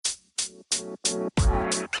I'm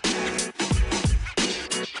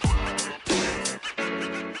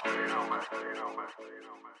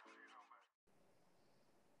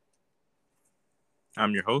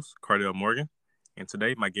your host, Cardell Morgan, and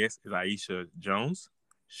today my guest is Iesha Jones.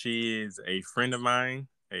 She is a friend of mine.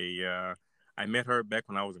 I met her back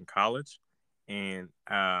when I was in college, and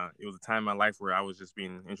it was a time in my life where I was just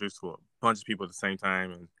being introduced to a bunch of people at the same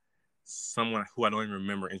time, and someone who I don't even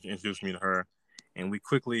remember introduced me to her, and we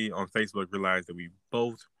quickly on Facebook realized that we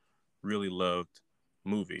both really loved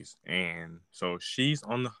movies, and so she's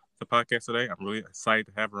on the podcast today. I'm really excited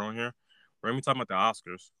to have her on here. We're going to be talking about the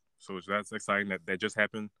Oscars, so that's exciting that just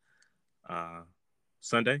happened uh,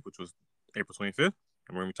 Sunday, which was April 25th, and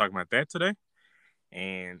we're going to be talking about that today.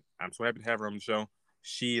 And I'm so happy to have her on the show.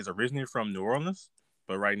 She is originally from New Orleans,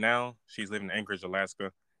 but right now she's living in Anchorage,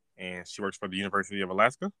 Alaska, and she works for the University of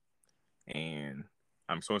Alaska. And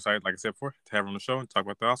I'm so excited, like I said before, to have her on the show and talk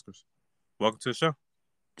about the Oscars. Welcome to the show.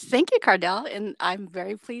 Thank you, Cardell, and I'm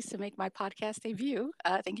very pleased to make my podcast debut.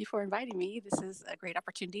 Thank you for inviting me. This is a great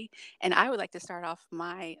opportunity, and I would like to start off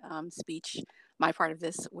my speech, my part of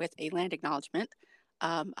this, with a land acknowledgement.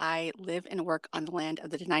 I live and work on the land of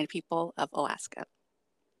the Dena'ina people of Alaska.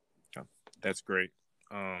 That's great.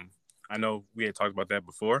 I know we had talked about that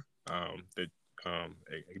before, that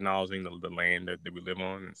acknowledging the land that we live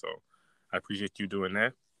on, and so I appreciate you doing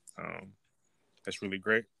that. That's really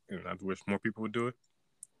great, and I wish more people would do it.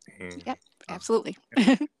 And, Yep, absolutely.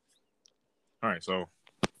 All right, so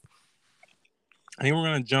I think we're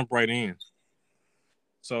gonna jump right in.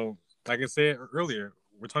 So, like I said earlier,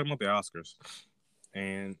 we're talking about the Oscars,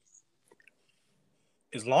 and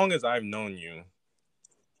as long as I've known you,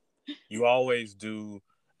 you always do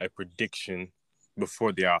a prediction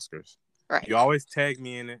before the Oscars. Right. You always tag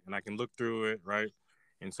me in it, and I can look through it, right?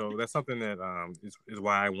 And so that's something that is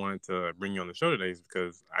why I wanted to bring you on the show today, is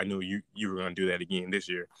because I knew you were going to do that again this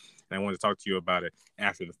year, and I wanted to talk to you about it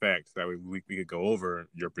after the fact, so that way we could go over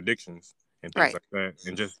your predictions and things like that,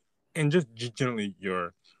 and just generally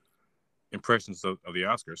your impressions of the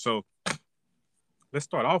Oscars. So let's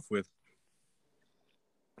start off with,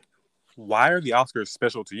 why are the Oscars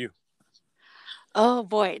special to you? Oh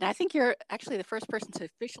boy, and I think you're actually the first person to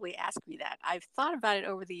officially ask me that. I've thought about it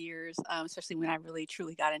over the years, especially when I really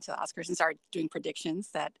truly got into the Oscars and started doing predictions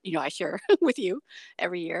that I share with you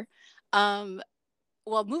every year. Um,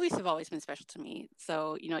 well, movies have always been special to me.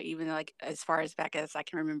 So, even like as far as back as I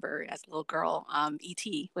can remember as a little girl,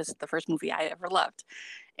 E.T. was the first movie I ever loved.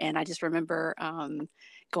 And I just remember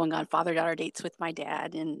going on father-daughter dates with my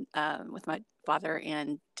dad and with my father,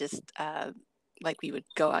 and just like we would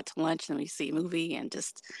go out to lunch and we see a movie, and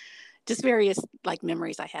just various like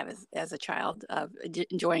memories I have as a child of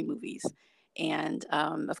enjoying movies. And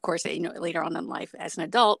of course, later on in life as an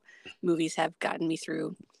adult, movies have gotten me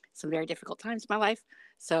through some very difficult times in my life.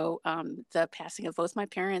 So the passing of both my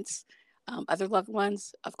parents, other loved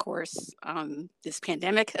ones, of course, this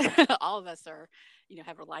pandemic, all of us are,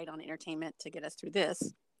 have relied on entertainment to get us through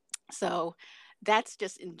this. So that's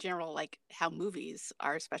just in general, like how movies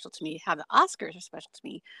are special to me, how the Oscars are special to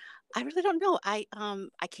me. I really don't know. I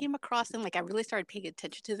came across them, like I really started paying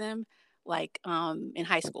attention to them like in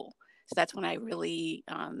high school. So that's when I really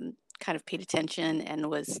kind of paid attention and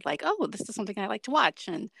was like, oh, this is something I like to watch.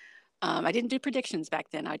 And I didn't do predictions back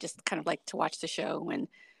then. I just kind of liked to watch the show and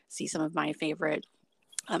see some of my favorite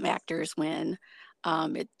actors win.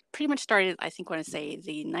 It pretty much started, I think, when I say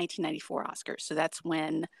the 1994 Oscars. So that's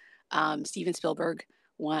when Steven Spielberg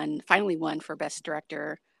finally won for Best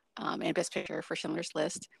Director and Best Picture for Schindler's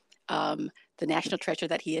List. The national treasure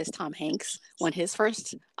that he is, Tom Hanks, won his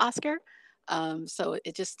first Oscar. So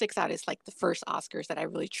it just sticks out as like the first Oscars that I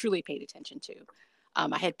really truly paid attention to.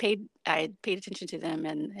 I had paid attention to them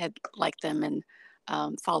and had liked them and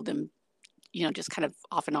followed them, just kind of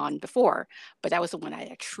off and on before. But that was the one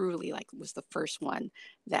I truly like, was the first one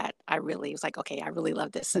that I really was like, okay, I really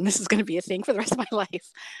love this, and this is going to be a thing for the rest of my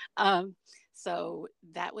life. So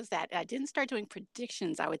that was that. I didn't start doing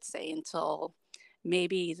predictions, I would say, until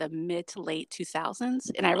maybe the mid to late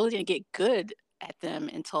 2000s, and I really didn't get good at them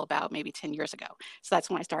until about maybe 10 years ago. So that's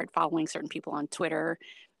when I started following certain people on Twitter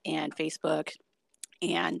and Facebook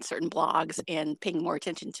and certain blogs, and paying more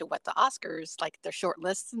attention to what the Oscars, like their short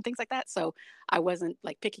lists and things like that. So I wasn't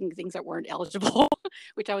like picking things that weren't eligible,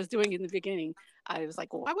 which I was doing in the beginning. I was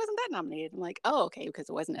like, well, why wasn't that nominated? I'm like, oh, okay, because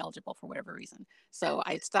it wasn't eligible for whatever reason. So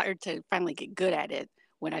I started to finally get good at it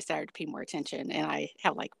when I started to pay more attention. And I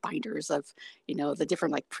have like binders of, the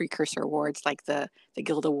different like precursor awards, like the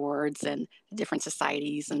Guild Awards and the different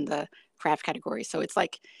societies and the craft categories. So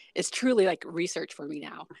it's truly like research for me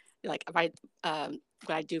now. like if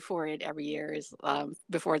what I do for it every year is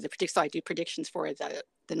before the prediction. So I do predictions for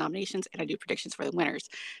the nominations, and I do predictions for the winners.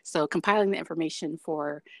 So compiling the information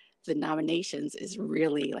for the nominations is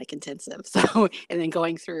really like intensive. So and then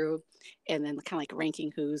going through and then kind of like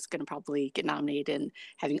ranking who's going to probably get nominated and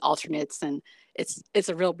having alternates, and it's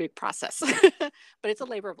a real big process. But it's a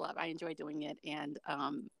labor of love. I enjoy doing it, and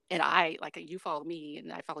I like you follow me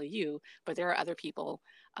and I follow you, but there are other people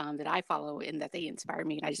that I follow and that they inspire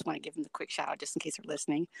me, and I just want to give them the quick shout out just in case they're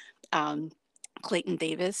listening. Um, Clayton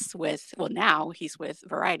Davis now he's with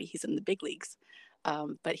Variety. He's in the big leagues.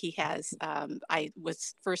 But he has, I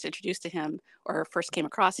was first introduced to him or first came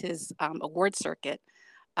across his award circuit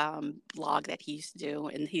blog that he used to do.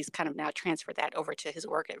 And he's kind of now transferred that over to his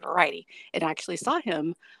work at Variety. And I actually saw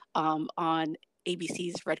him on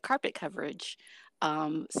ABC's red carpet coverage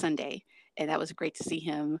Sunday. And that was great to see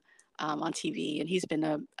him on TV. And he's been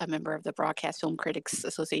a member of the Broadcast Film Critics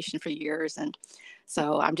Association for years. And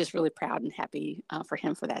so I'm just really proud and happy for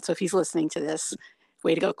him for that. So if he's listening to this,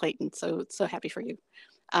 way to go, Clayton. So happy for you.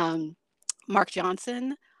 Um, Mark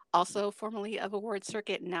Johnson, also formerly of Awards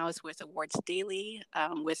Circuit, now is with Awards Daily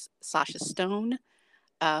with Sasha Stone.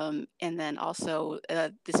 And then also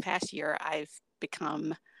this past year, I've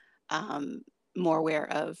become more aware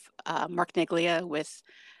of Mark Neglia with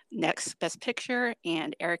Next Best Picture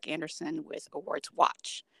and Eric Anderson with Awards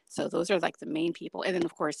Watch. So those are like the main people. And then,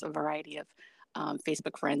 of course, a variety of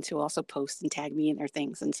Facebook friends who also post and tag me in their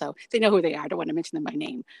things. And so they know who they are. I don't want to mention them by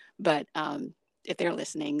name, but if they're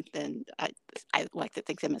listening, then I like to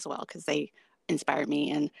thank them as well because they inspire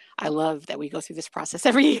me. And I love that we go through this process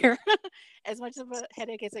every year. As much of a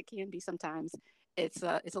headache as it can be sometimes, it's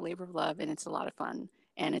a labor of love and it's a lot of fun.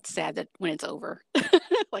 And it's sad that when it's over,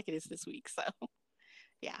 like it is this week. So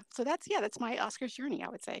yeah, so that's my Oscars journey, I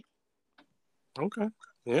would say. Okay.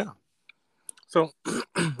 Yeah. So,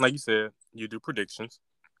 like you said, you do predictions.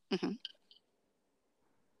 Hmm.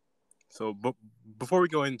 So, but before we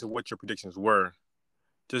go into what your predictions were,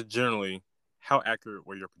 just generally, how accurate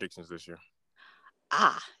were your predictions this year?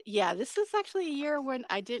 Yeah, this is actually a year when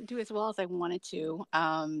I didn't do as well as I wanted to.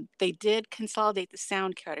 They did consolidate the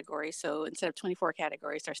sound category. So instead of 24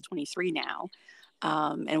 categories, there's 23 now.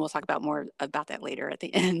 And we'll talk about more about that later at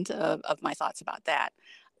the end of my thoughts about that.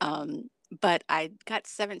 But I got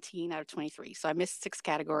 17 out of 23. So I missed 6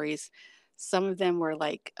 categories. Some of them were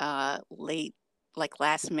like late, like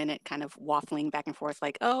last minute kind of waffling back and forth,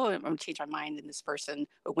 like, oh, I'm going to change my mind in this person.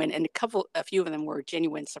 But when, and a few of them were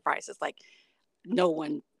genuine surprises, like, no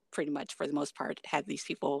one pretty much for the most part had these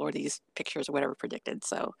people or these pictures or whatever predicted.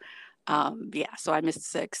 So yeah, so I missed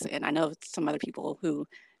 6, and I know some other people who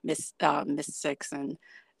missed 6, and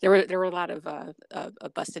there were a lot of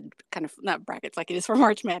busted kind of not brackets like it is for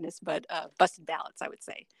March Madness, but busted ballots, I would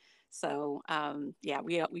say. So yeah,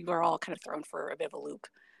 we were all kind of thrown for a bit of a loop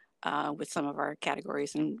with some of our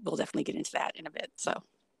categories, and we'll definitely get into that in a bit. So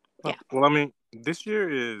yeah, Well, I mean, this year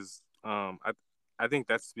is I think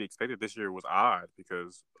that's to be expected. This year was odd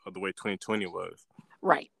because of the way 2020 was.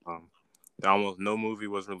 right. Almost no movie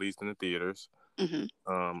was released in the theaters. Hmm.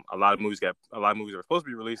 A lot of movies that were supposed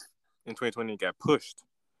to be released in 2020 got pushed,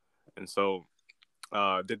 and so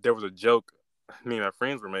there was a joke me and my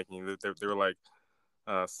friends were making that they were like,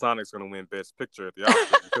 Sonic's going to win Best Picture at the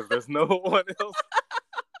Oscars because there's no one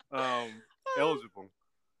else eligible.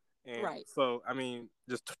 And Right. so, I mean,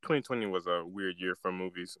 just 2020 was a weird year for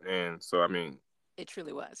movies, and so I mean, It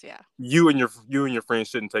truly was. Yeah. you and your friends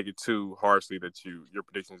shouldn't take it too harshly that your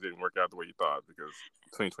predictions didn't work out the way you thought because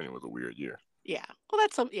 2020 was a weird year. Yeah. Well,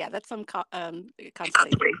 that's some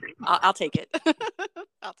consolation. I'll take it.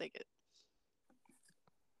 I'll take it.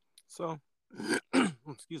 So,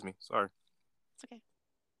 excuse me, sorry. It's okay.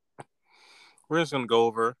 We're just gonna go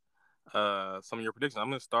over some of your predictions. I'm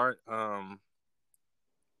gonna start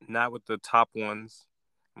not with the top ones.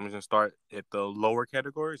 I'm just gonna start at the lower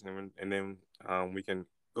categories, and then we can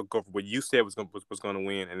go for what you said was going to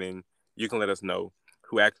win, and then you can let us know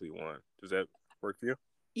who actually won. Does that work for you?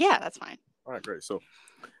 Yeah, that's fine. All right, great. So,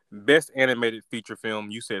 best animated feature film,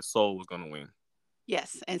 you said Soul was going to win.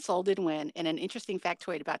 Yes, and Soul did win. And an interesting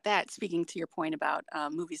factoid about that, speaking to your point about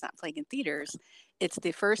movies not playing in theaters, it's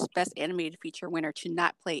the first Best Animated Feature winner to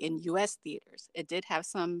not play in U.S. theaters. It did have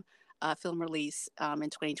some film release in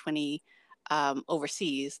 2020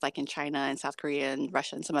 overseas, like in China and South Korea and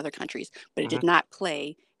Russia and some other countries, but it Mm-hmm. did not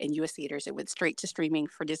play in U.S. theaters. It went straight to streaming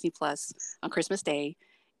for Disney Plus on Christmas Day.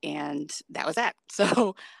 And that was that.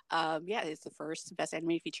 So, yeah, it's the first Best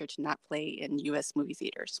Animated Feature to not play in U.S. movie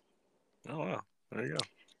theaters. Oh wow, there you go.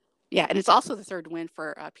 Yeah, and it's also the third win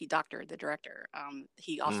for Pete Docter, the director.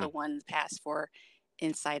 He Mm. also won the past for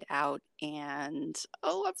Inside Out, and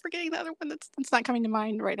I'm forgetting the other one that's not coming to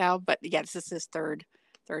mind right now. But yeah, this is his third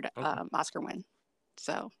Okay. Oscar win.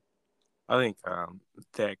 So I think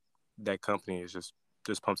that that company is just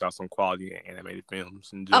pumps out some quality animated films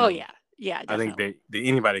in oh general. yeah, yeah, I think definitely. that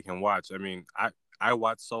anybody can watch. I mean, I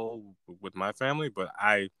watch Soul with my family, but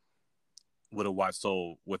I would have watched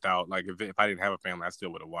Soul without, like, if I didn't have a family, I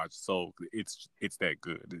still would have watched Soul. It's that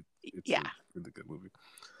good. Yeah. It's a good movie.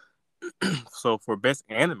 So for best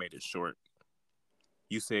animated short,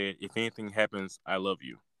 you said If Anything Happens, I Love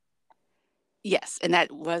You. Yes, and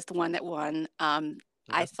that was the one that won.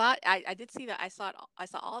 I Okay. thought I did see that. I saw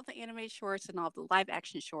all of the animated shorts and all of the live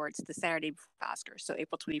action shorts the Saturday before the Oscars, so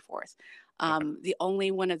April 24th. Okay. The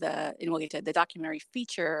only one of the, and we'll get to the documentary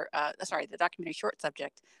feature. Sorry, the documentary short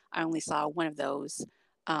subject. I only saw one of those,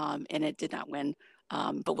 and it did not win.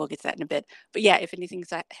 But we'll get to that in a bit. But yeah, if anything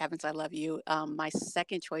happens, I love you. My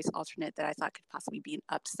second choice alternate that I thought could possibly be an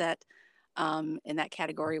upset in that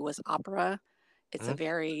category was opera. It's a Mm-hmm.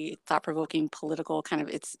 very thought-provoking political kind of.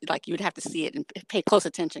 It's like you would have to see it and pay close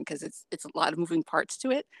attention because it's a lot of moving parts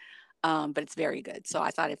to it. But it's very good. So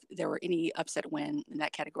I thought if there were any upset win in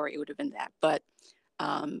that category, it would have been that. But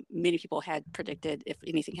many people had predicted If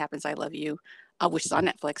Anything Happens, I Love You, which is on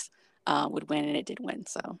Netflix, would win, and it did win.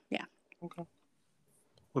 So yeah. Okay.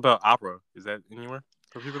 What about opera? Is that anywhere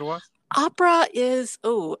for people to watch? Opera is,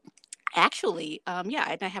 actually, yeah,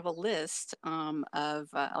 and I have a list of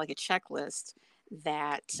like a checklist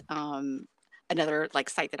that another like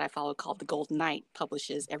site that I follow called the Golden Knight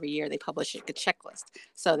publishes every year. They publish a checklist.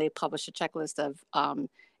 So they publish a checklist of, and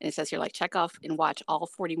it says here like check off and watch all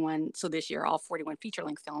 41. So this year, all 41 feature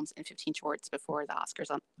length films and 15 shorts before the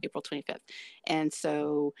Oscars on April 25th. And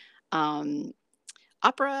so um,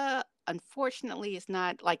 opera, unfortunately, is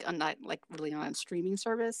not like really on streaming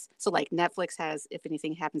service. So like Netflix has If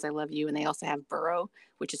Anything Happens, I Love You, and they also have Burrow,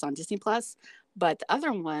 which is on Disney Plus. But the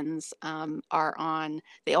other ones are on.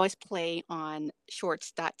 They always play on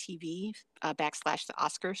Shorts.tv backslash the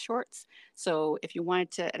Oscar Shorts. So if you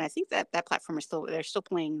wanted to, and I think that that platform is still they're still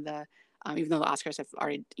playing the. Even though the Oscars have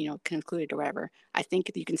already, concluded or whatever, I think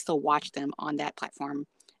you can still watch them on that platform,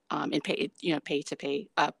 and pay to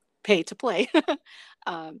play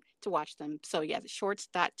to watch them. So yeah, the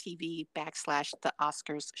shorts.tv backslash the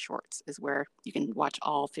Oscars shorts is where you can watch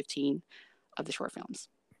all 15 of the short films.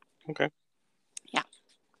 Okay. Yeah.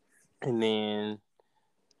 And then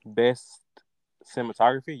best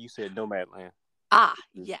cinematography, you said Nomadland. Ah,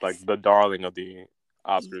 It's like yes. the darling of the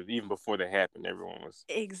Oscars. Even before they happened, everyone was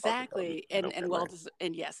talking about Exactly, Nomadland.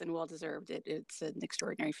 and yes, and well deserved. It's an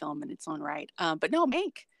extraordinary film in its own right. But no,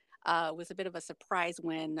 Mank was a bit of a surprise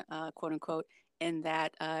win, quote unquote, in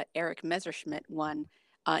that Eric Messerschmidt won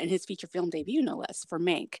in his feature film debut, no less, for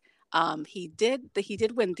Mank. He did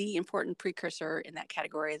win the important precursor in that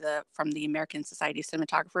category, the from the American Society of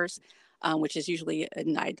Cinematographers, which is usually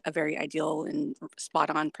a very ideal and spot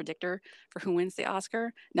on predictor for who wins the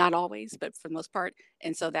Oscar. Not always, but for the most part.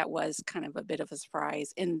 And so that was kind of a bit of a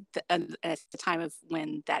surprise. And at the time of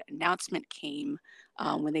when that announcement came,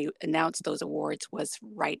 when they announced those awards, was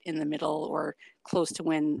right in the middle or close to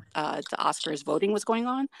when the Oscars voting was going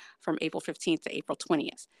on, from April 15th to April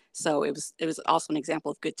 20th. So it was also an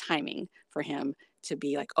example of good timing for him to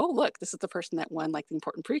be like, oh look, this is the person that won like the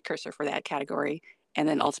important precursor for that category, and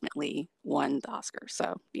then ultimately won the Oscar.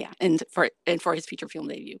 So yeah, and for his feature film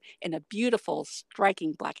debut in a beautiful,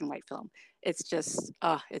 striking black and white film. It's just,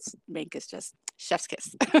 it's Mank is just chef's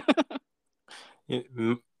kiss.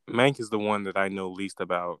 Mank is the one that I know least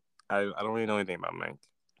about. I don't really know anything about Mank.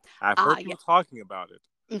 I've Ah, heard yeah. people talking about it,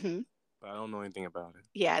 Hmm. but I don't know anything about it.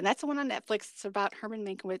 Yeah, and that's the one on Netflix. It's about Herman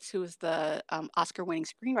Mankiewicz, who is the Oscar-winning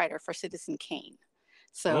screenwriter for Citizen Kane.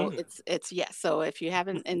 So Mm. it's yes. So if you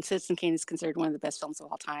haven't, and Citizen Kane is considered one of the best films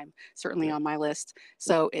of all time, certainly Yeah. on my list.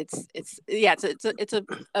 So it's yeah, it's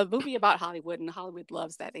a movie about Hollywood, and Hollywood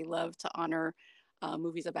loves that. They love to honor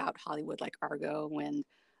movies about Hollywood, like Argo, and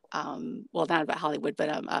well, not about Hollywood, but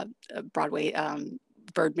Broadway.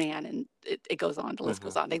 Birdman, and it goes on. The list Hmm.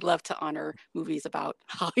 goes on. They love to honor movies about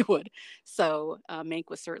Hollywood. So Mank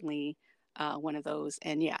was certainly one of those.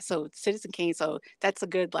 And yeah, so Citizen Kane. So that's a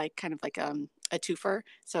good like kind of like a twofer.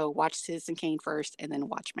 So watch Citizen Kane first, and then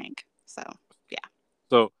watch Mank. So yeah.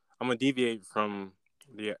 So I'm gonna deviate from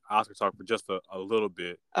the Oscar talk for just a little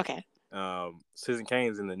bit. Okay. Citizen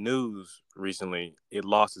Kane's in the news recently. It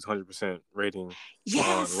lost its 100% rating on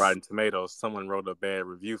Yes. Rotten Tomatoes. Someone wrote a bad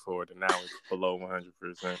review for it, and now it's below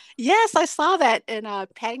 100%. Yes, I saw that. And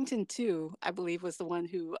Paddington 2, I believe, was the one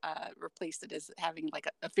who replaced it as having like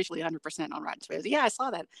officially 100% on Rotten Tomatoes. Yeah, I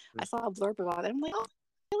saw that. I saw a blurb about it. I'm like, oh,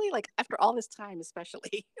 really? Like after all this time,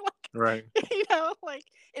 especially. Right. Like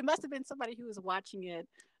it must have been somebody who was watching it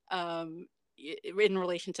um, in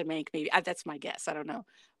relation to Mank. Maybe that's my guess. I don't know,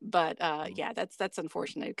 but yeah, that's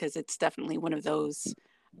unfortunate because it's definitely one of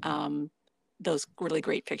um, those really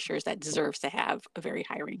great pictures that deserves to have a very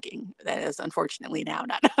high ranking. That is unfortunately now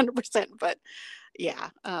not 100%, but yeah.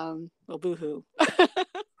 Well, boohoo.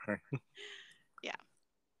 Right. Yeah.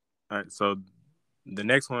 All right. So the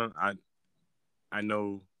next one, I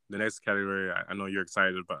know the next category. I know you're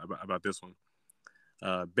excited about this one.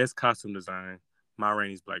 Best costume design. Ma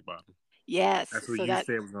Rainey's Black Bottom. Yes. That's what So you that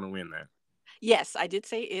said was going to win that. Yes, I did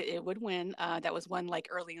say it would win. That was one like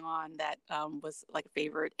early on that was like a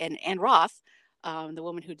favorite. And Roth, the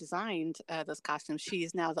woman who designed those costumes, she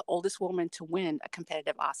is now the oldest woman to win a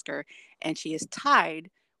competitive Oscar, and she is tied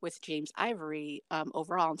with James Ivory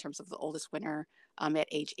overall in terms of the oldest winner at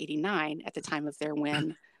age 89 at the time of their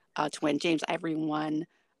win. To win, James Ivory won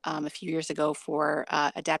a few years ago for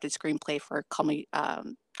adapted screenplay for Call Me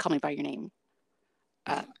by Your Name.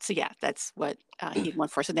 So yeah, that's what he won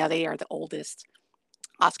for. So now they are the oldest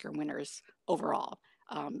Oscar winners overall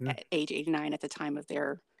Yeah. at age 89 at the time of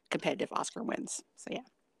their competitive Oscar wins. So yeah,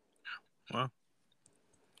 Wow.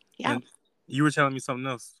 yeah. And you were telling me something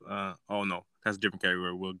else. Oh no, that's a different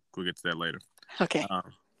category. We'll get to that later. Okay.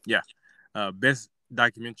 Yeah. Best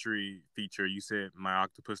documentary feature. You said My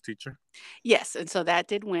Octopus Teacher. Yes, and so that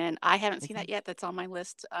did win. I haven't seen Okay. that yet. That's on my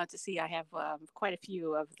list to see. I have quite a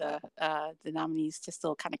few of the nominees to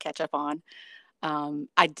still kind of catch up on.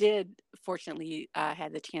 I did fortunately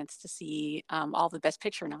had the chance to see all the Best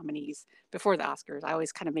Picture nominees before the Oscars. I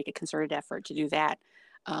always kind of make a concerted effort to do that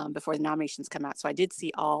before the nominations come out. So I did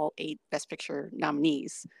see all 8 Best Picture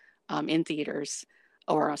nominees in theaters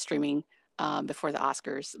or on streaming before the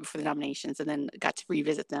Oscars, before the nominations, and then got to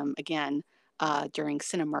revisit them again during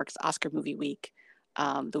Cinemark's Oscar Movie Week.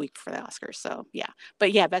 The week before the Oscars. So yeah,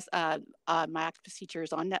 but yeah, My Octopus Teacher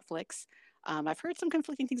is on Netflix. I've heard some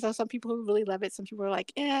conflicting things. Though some people who really love it, some people are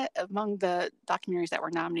like, "Eh." Among the documentaries that were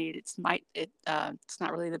nominated, it's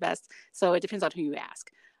not really the best. So it depends on who you ask.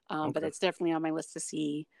 But Okay. it's definitely on my list to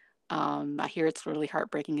see. I hear it's really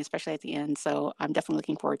heartbreaking, especially at the end. So I'm definitely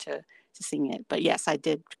looking forward to seeing it. But yes, I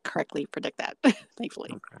did correctly predict that,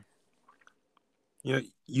 thankfully. Okay.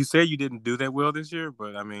 You said you didn't do that well this year,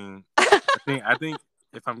 but I mean, I think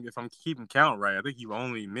if I'm keeping count right, I think you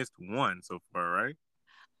only missed one so far, right?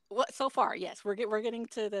 Well, so far, yes, we're getting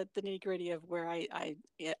to the nitty gritty of where I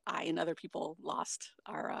and other people lost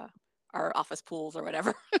our office pools or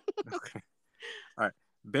whatever. Okay. All right.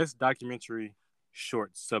 Best documentary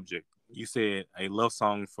short subject. You said A Love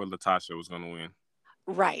Song for Latasha was going to win.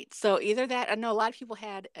 Right. So either that, I know a lot of people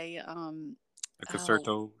had A oh,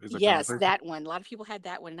 concerto is a yes, conversation. that one. A lot of people had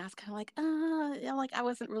that one, and I was kind of like, like I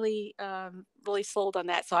wasn't really, really sold on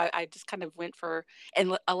that. So I just kind of went for,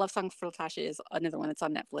 and A Love Song for Latasha is another one that's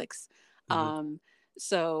on Netflix. Hmm. Um,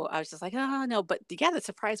 so I was just like, oh no, but yeah, the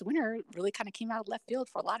surprise winner really kind of came out of left field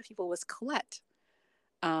for a lot of people was Colette.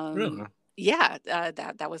 Um, Really? yeah,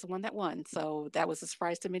 that was the one that won. So that was a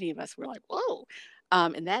surprise to many of us. We're like, whoa.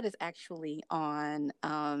 And that is actually on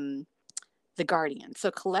The Guardian. So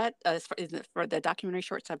Colette, for the documentary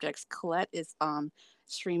short subjects, Colette is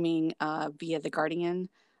streaming via The Guardian,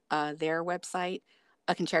 their website.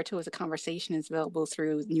 A Concerto is a Conversation is available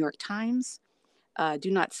through New York Times. Do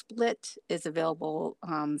Not Split is available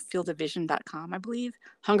fieldofvision.com, I believe.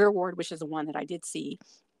 Hunger Award, which is the one that I did see,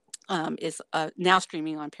 is now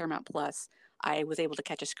streaming on Paramount Plus. I was able to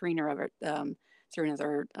catch a screener of it through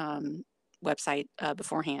another website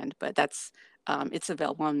beforehand, but it's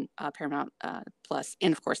available on Paramount Plus,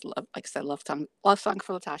 and of course, like I said, Love Song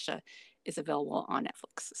for Latasha is available on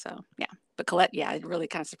Netflix. So yeah, but Colette, yeah, it really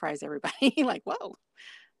kind of surprised everybody. Like, whoa,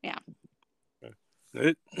 yeah,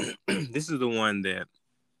 This is the one that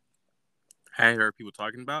I heard people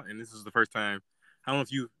talking about, and this is the first time. I don't know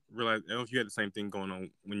if you realize. I don't know if you had the same thing going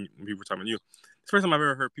on when people were talking to you. It's the first time I've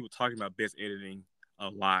ever heard people talking about best editing a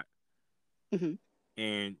lot. hmm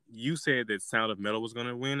And you said that Sound of Metal was going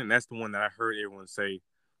to win, and that's the one that I heard everyone say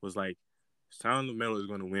was like, Sound of Metal is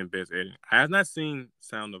going to win best editing. I have not seen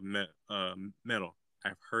Metal.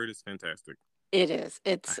 I've heard it's fantastic. it is. I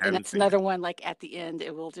And haven't that's seen it. another one. Like at the end,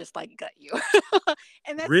 it will just like gut you,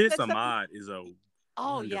 and Riz that's something. Ahmad is a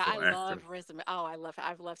Oh yeah, I wonderful love actor. Rhythm. Oh, I loved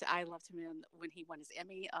him when he won his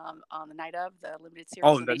Emmy on the night of the limited series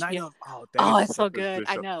Oh, on the Night HBO. of that Oh, is it's such so a good. good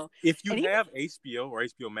I show. know. If you And even have HBO or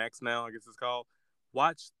HBO Max now, I guess it's called,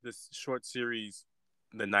 watch this short series,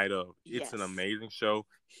 The Night of. It's an yes, amazing show.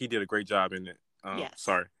 He did a great job in it. yes.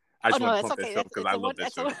 Sorry, I Oh just no, want to that's pump that okay. show because I love that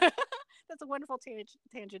That's show. that's a wonderful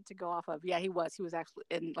tangent to go off of. Yeah, he was. He was actually,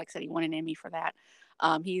 and like I said, he won an Emmy for that.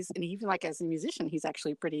 He's and even like as a musician, he's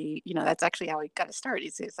actually pretty. That's actually how he got to start.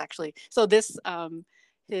 It's actually so this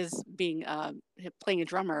his being playing a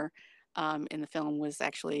drummer in the film was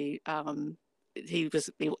actually he was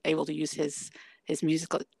able to use his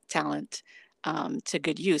musical talent to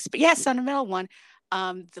good use. But yeah, Son of Metal won.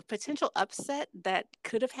 The potential upset that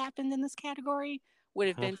could have happened in this category would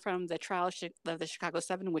have been from the trial of the Chicago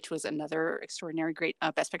Seven, which was another extraordinary great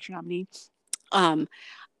Best Picture nominee. Um,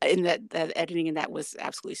 and that editing in that was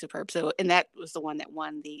absolutely superb. So, and that was the one that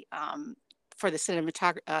won the for the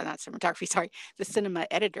cinematography, not cinematography, sorry, the cinema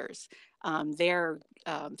editors, their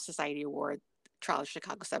society award. Trial of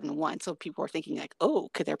Chicago 7-1. So people were thinking like, oh,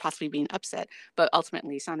 could there possibly be an upset? But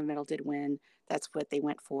ultimately, Sound of Metal did win. That's what they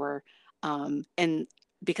went for. And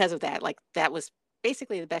because of that, like that was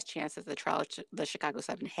basically the best chance that the trial of the Chicago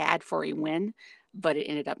Seven had for a win, but it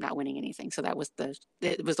ended up not winning anything. So it was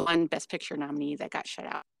the one Best Picture nominee that got shut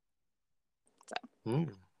out. So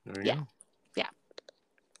There you yeah, go. yeah,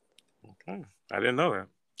 Okay, I didn't know that.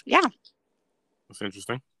 yeah, That's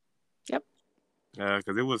interesting. yep,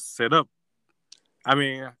 Because it was set up. I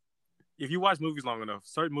mean, if you watch movies long enough,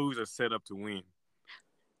 certain movies are set up to win.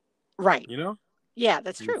 right, You know, yeah,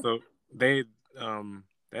 that's and true. so they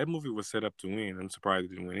that movie was set up to win. I'm surprised it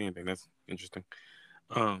didn't win anything. That's interesting.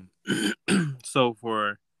 Um, so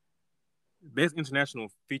for best international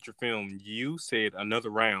feature film, you said Another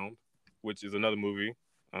Round, which is another movie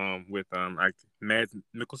with Mads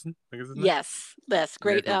Mikkelsen. I think is his name. Yes, yes, Mads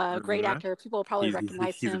great, great Mikkelsen. actor. People probably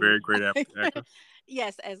recognize He's a him. very great actor.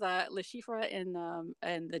 Yes, as Le Chiffre in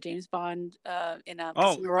the James Bond in Oh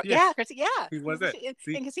Casino Royale. yeah, Yeah, yeah, he was he's that.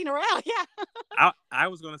 See, in Casino Royale. Yeah. I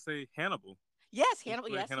was gonna say Hannibal. Yes, He Hannibal.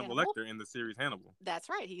 played Yes, Hannibal Hannibal. Lecter in the series Hannibal. That's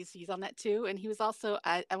right. He's on that too, and he was also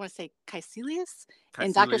I want to say Caecilius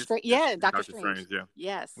in Doctor Caecilius, Strange. yes, Yeah, and Doctor Doctor Strange. Strange, yeah.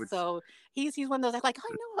 Yes. Which So he's one of those like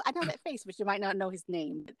I know that face, but you might not know his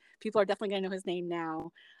name. But people are definitely going to know his name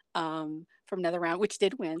now from Another Round, which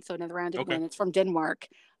did win. So Another Round did okay, win. It's from Denmark.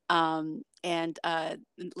 And little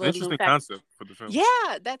known interesting fact. concept for the film.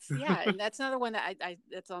 Yeah, and that's another one that I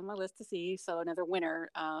that's on my list to see. So another winner.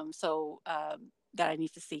 That I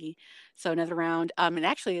need to see. So Another Round. And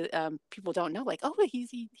actually, people don't know, like, oh,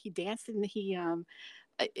 he danced and he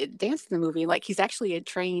danced in the movie. Like he's actually a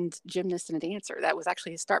trained gymnast and a dancer. That was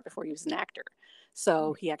actually his start before he was an actor.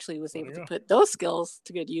 So he actually was There able you to go. put those skills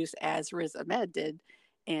to good use as Riz Ahmed did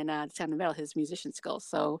in Sound of Metal, his musician skills.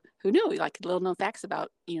 So who knew? Like little known facts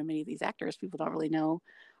about many of these actors people don't really know,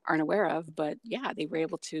 aren't aware of. But yeah, they were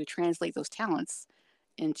able to translate those talents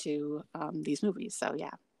into these movies. So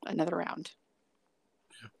yeah, Another Round.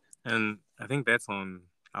 And I think that's on.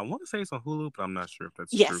 I want to say it's on Hulu, but I'm not sure if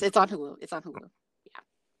that's Yes, true. it's on Hulu. It's on Hulu.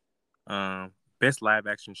 Yeah. Best live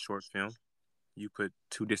action short film. You put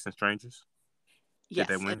Two Distant Strangers. Did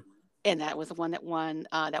that Yes, win? and that was the one that won.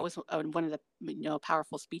 That was one of the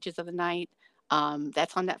powerful speeches of the night.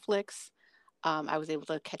 That's on Netflix. I was able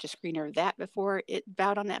to catch a screener of that before it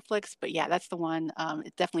bowed on Netflix. But yeah, that's the one.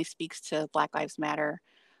 It definitely speaks to Black Lives Matter.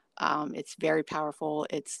 It's very powerful.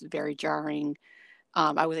 It's very jarring.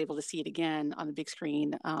 I was able to see it again on the big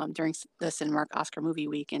screen during the Cinemark Oscar Movie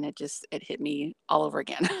Week, and it hit me all over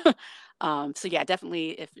again. So yeah,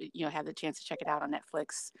 definitely, if have the chance to check it out on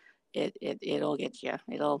Netflix, it'll get you.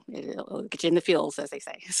 It'll get you in the feels, as they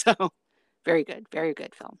say. So very good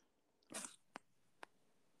film.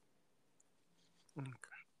 Okay.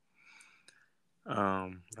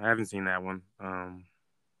 I haven't seen that one.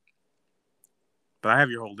 But I have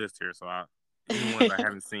your whole list here, so any ones I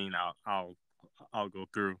haven't seen, I'll go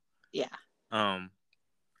through. Yeah. Um,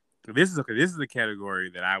 this is okay. This is a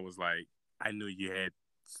category that I was like, I knew you had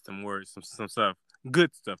some words, some stuff,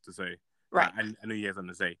 good stuff to say. Right. I knew you had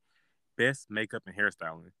something to say. Best makeup and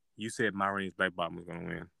hairstyling. You said Ma Rainey's Black Bottom was going to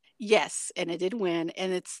win. Yes, and it did win,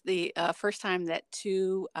 and it's the first time that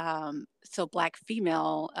two so black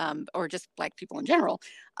female or just black people in general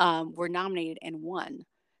were nominated and won.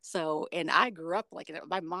 So, and I grew up like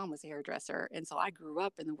my mom was a hairdresser, and so I grew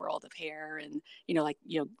up in the world of hair and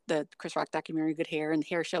the Chris Rock documentary Good Hair and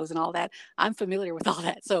hair shows and all that. I'm familiar with all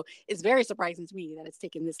that, so it's very surprising to me that it's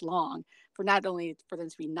taken this long for not only for them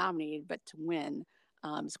to be nominated but to win.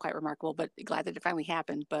 It's quite remarkable, but glad that it finally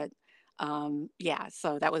happened. But yeah,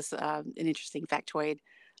 so that was an interesting factoid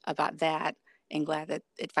about that, and glad that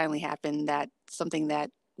it finally happened. That something that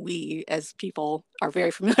we as people are very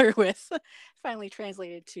familiar with finally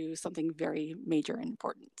translated to something very major and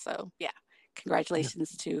important. So yeah, Yeah.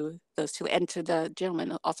 congratulations to those two and to the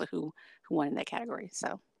gentleman also who won in that category.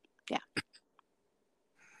 So yeah.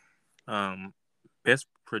 Um, best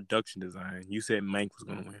production design. You said Mank was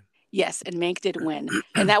going to win. Yes, and Mank did win,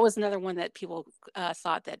 and that was another one that people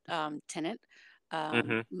thought that Tenet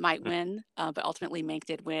Mm-hmm. might win, but ultimately Mank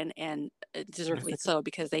did win, and deservedly so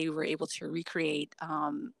because they were able to recreate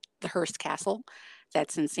the Hearst Castle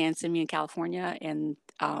that's in San Simeon, California, and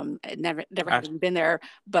I never I having been there,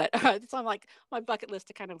 but it's on like my bucket list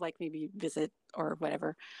to kind of like maybe visit or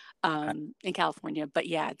whatever I, in California. But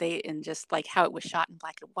yeah, they and just like how it was shot in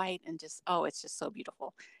black and white, and just oh, it's just so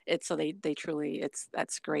beautiful. It's so they truly it's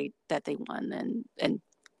that's great that they won, and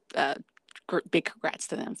uh, big congrats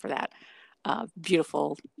to them for that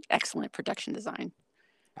beautiful, excellent production design.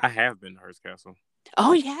 I have been to Hearst Castle.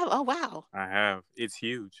 Oh yeah, oh wow, I have. It's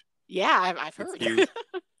huge. yeah, I've It's heard. huge.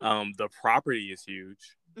 The property is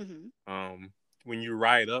huge. hmm Um, when you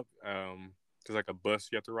ride up, there's like a bus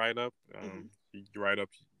you have to ride up. hmm You ride up.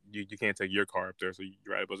 You can't take your car up there, so you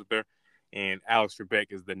ride a bus up there. And Alex Trebek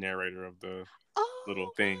is the narrator of the little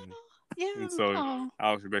Oh thing, wow, and yeah. so Oh.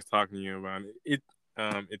 Alex Trebek's talking to you about it.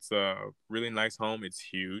 It's a really nice home. It's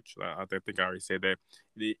huge. I think I already said that.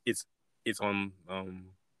 It's on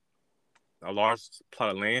a large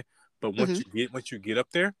plot of land, but hmm once you get up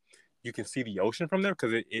there, you can see the ocean from there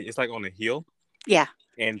because it's like on a hill Yeah.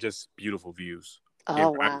 and just beautiful views. Oh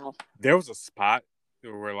It, I, wow. there was a spot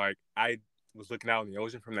where like I was looking out in the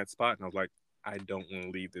ocean from that spot, and I was like, I don't want to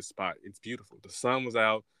leave this spot. It's beautiful. The sun was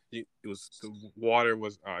out. It was the water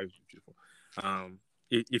was it was beautiful. Um,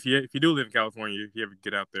 if you do live in California, if you ever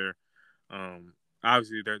get out there,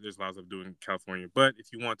 obviously there's lots of doing in California, but if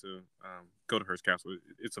you want to go to Hearst Castle,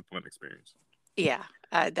 it's a fun experience. Yeah,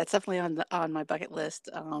 that's definitely on my bucket list.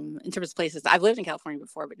 In terms of places, I've lived in California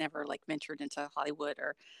before, but never like ventured into Hollywood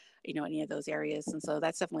or, any of those areas. And so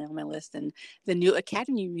that's definitely on my list. And the new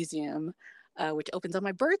Academy Museum, which opens on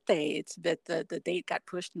my birthday, it's that the date got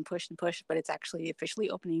pushed and pushed and pushed, but it's actually officially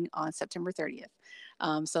opening on September 30th.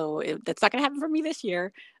 So that's not going to happen for me this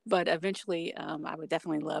year, but eventually, I would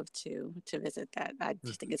definitely love to visit that. I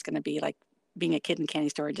just think it's going to be like being a kid in a candy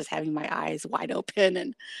store and just having my eyes wide open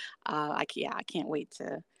and I can't wait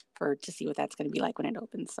to see what that's going to be like when it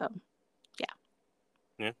opens. So yeah,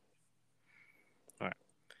 Yeah. All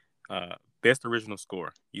right. Best original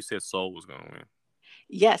score. You said Soul was gonna win.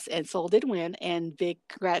 yes, and Soul did win, and big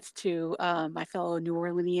congrats to my fellow New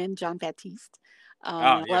Orleanian John Baptiste.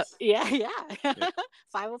 Ah, And I love, yes. yeah, yeah, Yeah.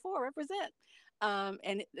 504 represent.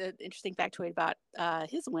 And the interesting factoid about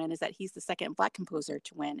his win is that he's the second Black composer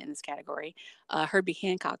to win in this category. Herbie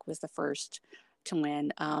Hancock was the first to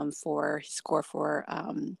win for his score for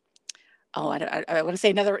oh, I want to say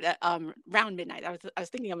another round midnight. I was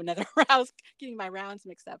thinking of another. I was getting my rounds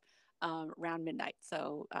mixed up. Round midnight.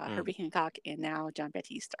 So Mm. Herbie Hancock and now John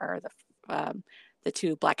Baptiste are the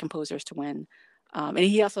two Black composers to win. And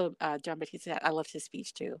he also John Baptiste. I loved his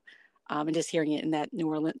speech too. And just hearing it in that New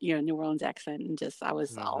Orleans accent, and just I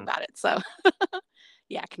was all Hmm. about it. So,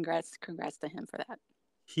 yeah, congrats to him for that.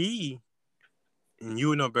 He and you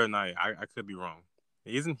would know better than I could be wrong.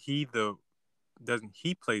 Isn't he the doesn't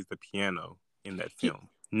he plays the piano in that He, film?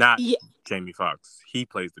 Not yeah, Jamie Foxx. He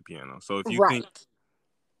plays the piano. So if you think right.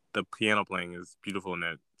 the piano playing is beautiful in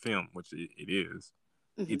that film, which it is,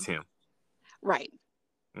 hmm it's him. Right.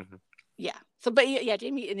 Hmm. Yeah. So, but yeah,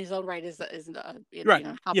 Jamie in his own right is Right.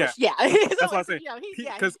 Yeah. accomplished. Yeah. So That's why I like say he he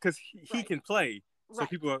yeah because he right can play, so right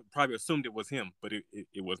people probably assumed it was him, but it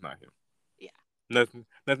was not him. yeah Nothing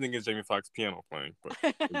against Jamie Foxx piano playing, but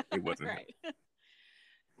it wasn't him. right.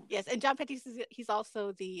 Yes, and John Petty he's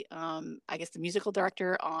also the I guess the musical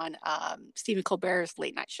director on Stephen Colbert's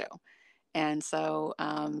late night show. And so,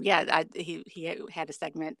 yeah, he had a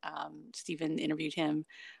segment. Stephen interviewed him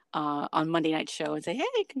on Monday Night Show and say,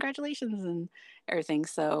 "Hey, congratulations!" and everything.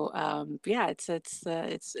 So, yeah, it's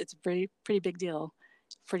a pretty big deal,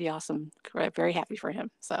 pretty awesome. Very happy for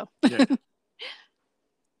him. So, Yeah.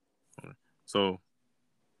 So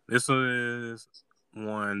this is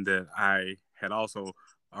one that I had also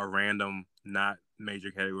a random, not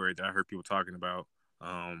major category that I heard people talking about.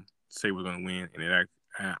 Say we're gonna win, and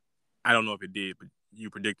I don't know if it did, but you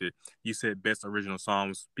predicted. You said best original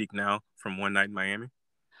song, "Speak Now" from One Night in Miami.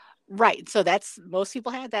 right. So that's most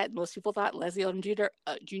people had that. Most people thought Leslie Odom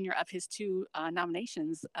Jr. Of his two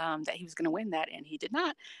nominations that he was going to win that, and he did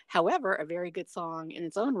not. However, a very good song in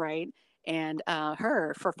its own right. And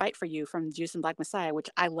her for "Fight for You" from Juice and Black Messiah, which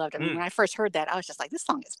I loved. I mean, Mm, when I first heard that, I was just like, "This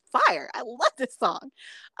song is fire! I love this song."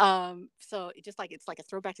 So it just like it's like a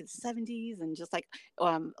throwback to the '70s, and just like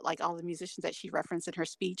all the musicians that she referenced in her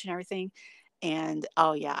speech and everything. And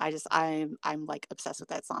oh yeah, I'm like obsessed with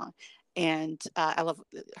that song. And I love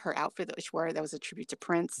her outfit that she wore. That was a tribute to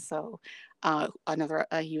Prince. So another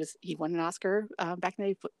he won an Oscar back in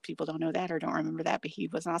the day. People don't know that or don't remember that, but he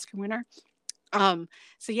was an Oscar winner. Um,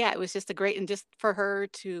 so yeah, it was just a great, and just for her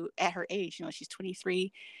to, at her age, she's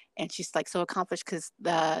 23, and she's like so accomplished because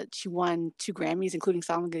the she won 2 Grammys, including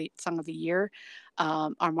Song of the Year,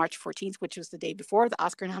 on March 14th, which was the day before the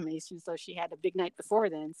Oscar nomination. So she had a big night before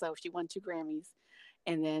then. So she won 2 Grammys,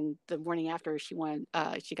 and then the morning after she won,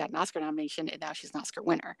 she got an Oscar nomination, and now she's an Oscar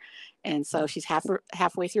winner. And so she's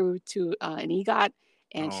halfway through to an EGOT,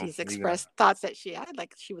 and Oh, she's you got expressed thoughts that she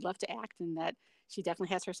would love to act, and that she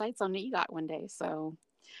definitely has her sights on the EGOT one day. So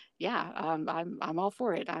yeah, I'm all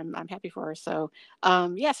for it. I'm happy for her. So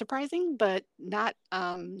yeah, surprising, but not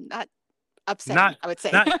upsetting, not I would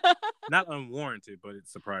say. not not unwarranted, but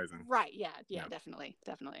it's surprising. Right? Yeah, yeah, Yeah, definitely,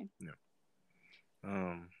 definitely. yeah.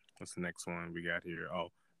 What's the next one we got here? Oh,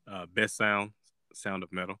 best Sound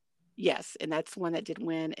of Metal. Yes, and that's one that did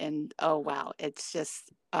win. And oh wow, it's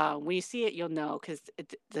just when you see it, you'll know, because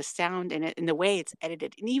the sound in it and the way it's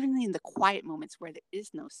edited, and even in the quiet moments where there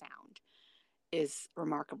is no sound, is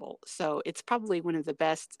remarkable. So it's probably one of the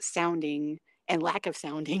best sounding and lack of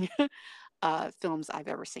sounding films I've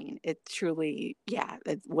ever seen. It truly, yeah,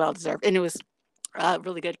 it's well deserved, and it was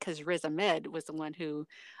really good because Riz Ahmed was the one who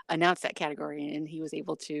announced that category, and he was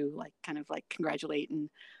able to like kind of like congratulate and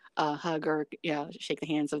hug or shake the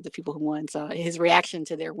hands of the people who won. So his reaction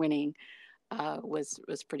to their winning was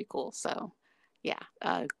pretty cool. So yeah,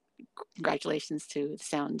 congratulations to the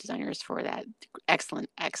sound designers for that excellent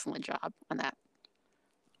job on that.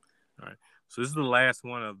 All right. So this is the last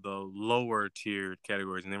one of the lower tiered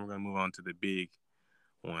categories, and then we're gonna move on to the big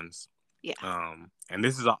ones. Yeah. And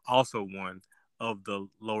this is also one of the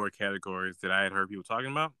lower categories that I had heard people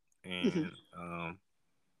talking about, Hmm. and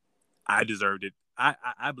I deserved it.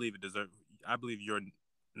 I believe it deserved. I believe your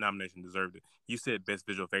nomination deserved it. You said best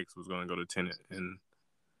visual effects was going to go to Tenet, and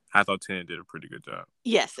I thought Tenet did a pretty good job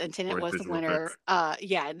Yes, and Tenet for its was the visual winner. effects.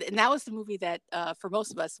 Yeah, and that was the movie that, for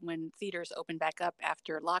most of us, when theaters opened back up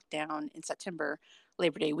after lockdown in September,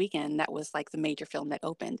 Labor Day weekend, that was like the major film that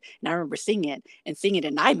opened. And I remember seeing it in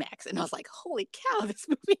IMAX, and I was like, "Holy cow, this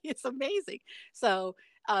movie is amazing!" So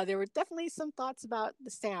there were definitely some thoughts about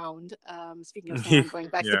the sound. Speaking of sound, going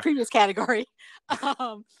back to the Yeah, previous category,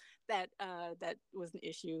 um, that was an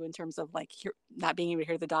issue in terms of like not being able to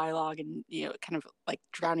hear the dialogue, and kind of like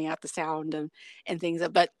drowning out the sound and things.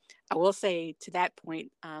 But I will say to that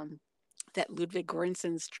point, that Ludwig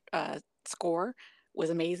Göransson's score was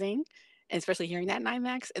amazing, and especially hearing that in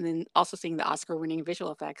IMAX, and then also seeing the Oscar-winning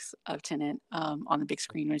visual effects of Tenet on the big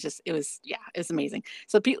screen was just, it was amazing.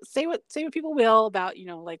 So say what people will about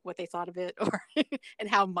like what they thought of it, or and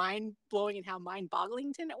how mind blowing and how mind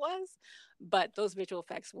boggling Tenet was, but those visual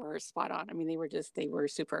effects were spot on. I mean, they were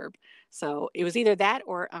superb. So it was either that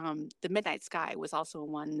or the Midnight Sky was also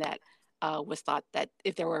one that was thought that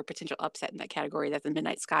if there were a potential upset in that category, that the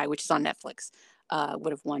Midnight Sky, which is on Netflix,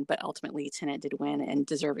 would have won. But ultimately, Tenet did win, and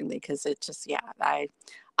deservingly, because it just, yeah,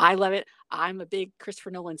 I love it. I'm a big Christopher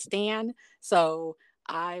Nolan stan, so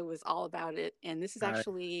I was all about it. And this is I,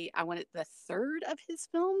 actually, I wanted the third of his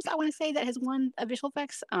films, I want to say, that has won a visual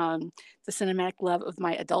effects. The Cinematic Love of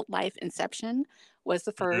My Adult Life, Inception, was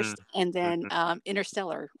the mm, first, and then mm-hmm.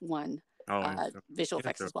 Interstellar won Oh, Interstellar. visual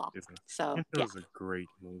effects Interstellar as well. is So yeah, Interstellar's a great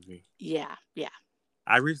movie. yeah, yeah.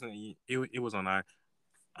 I recently it was on I'm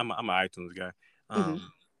an iTunes guy. Hmm.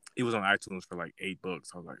 It was on iTunes for like $8.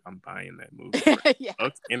 I was like, I'm buying that movie for Yeah,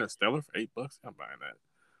 $8. Interstellar for $8. I'm buying that.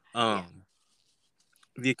 yeah.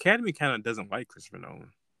 The Academy kind of doesn't like Christopher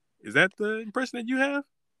Nolan. Is that the impression that you have?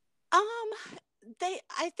 Um,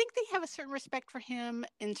 I think they have a certain respect for him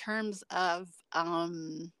in terms of,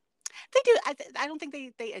 they do. I don't think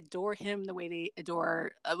they adore him the way they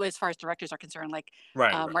adore, as far as directors are concerned, like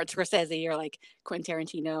Right, right. Martin Scorsese or like Quentin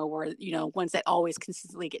Tarantino, or ones that always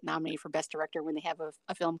consistently get nominated for best director when they have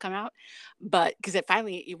a film come out. But because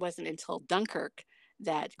it wasn't until Dunkirk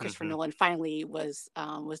that Christopher Mm-hmm. Nolan finally was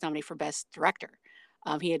nominated for best director.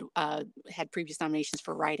 He had previous nominations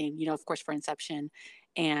for writing, of course, for Inception,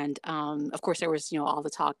 and of course there was all the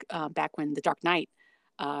talk back when The Dark Knight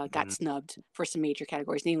got Mm-hmm. snubbed for some major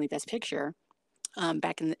categories, namely Best Picture,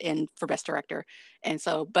 back in for Best Director. And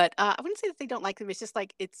so, but I wouldn't say that they don't like him. It's just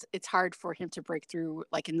like it's hard for him to break through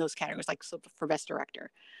like in those categories, like so for Best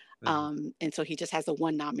Director. Mm-hmm. And so he just has the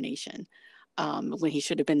one nomination, when he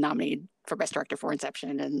should have been nominated for Best Director for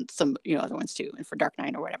Inception and some other ones too, and for Dark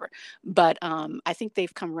Knight or whatever. But I think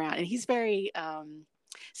they've come around, and he's very.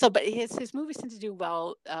 But his movies tend to do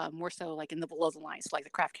well, more so like in the below the line, so like the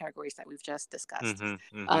craft categories that we've just discussed.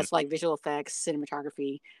 Mm-hmm. Mm-hmm. So like visual effects,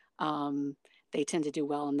 cinematography, um, they tend to do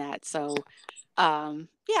well in that. So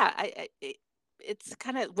yeah, it's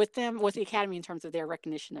kind of with them, with the Academy, in terms of their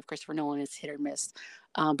recognition of Christopher Nolan is hit or miss.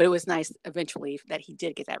 But it was nice eventually that he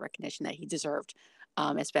did get that recognition that he deserved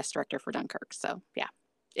as best director for Dunkirk. So yeah,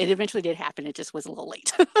 it eventually did happen. It just was a little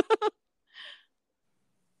late.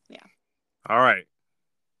 Yeah. All right.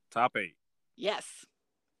 Top 8. Yes.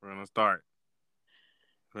 We're gonna start.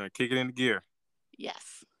 We're gonna kick it into gear.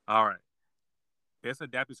 Yes. All right. Best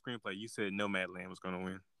adapted screenplay. You said Nomadland was gonna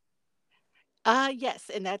win.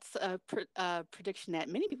 Yes, and that's a prediction that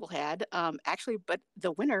many people had. Actually, but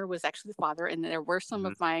the winner was actually the father, and there were some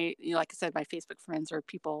Mm-hmm. of my, like I said, my Facebook friends or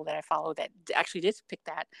people that I follow that actually did pick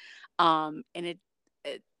that. And it,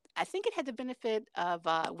 I think it had the benefit of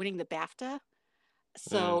winning the BAFTA.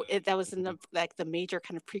 So that was in Mm-hmm. the major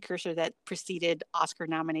kind of precursor that preceded Oscar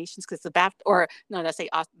nominations, because the BAFTA, or no, let's say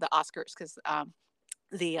the Oscars, because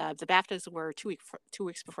the BAFTAs were 2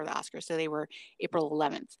 weeks before the Oscars, so they were April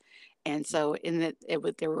 11th, and so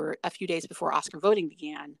there were a few days before Oscar voting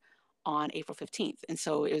began on April 15th, and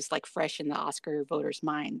so it was like fresh in the Oscar voters'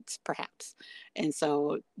 minds, perhaps, and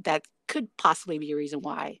so that could possibly be a reason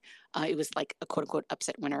why it was like a quote unquote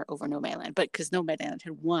upset winner over Nomadland, but because Nomadland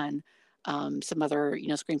had won some other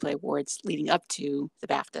screenplay awards leading up to the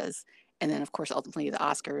BAFTAs, and then of course ultimately the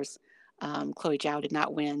Oscars. Chloe Zhao did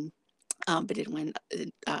not win, but didn't win.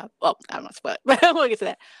 Well, I don't know, but we'll get to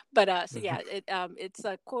that. But so Mm-hmm. yeah, it's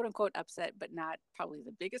a quote unquote upset, but not probably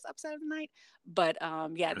the biggest upset of the night. But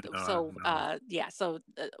yeah, so No. yeah, so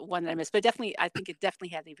one that I missed, but definitely, I think it definitely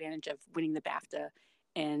had the advantage of winning the BAFTA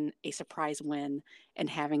and a surprise win, and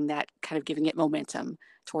having that kind of giving it momentum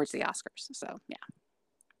towards the Oscars. So yeah.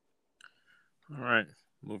 All right.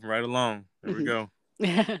 Moving right along. There we Hmm. go.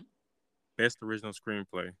 Best original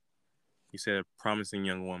screenplay. You said Promising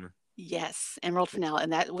Young Woman. Yes, Emerald Fennell,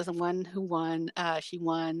 and that was the one who won. She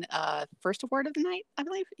won first award of the night, I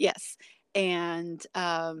believe. Yes, and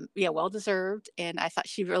yeah, well deserved. And I thought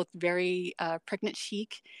she looked very pregnant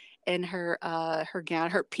chic in her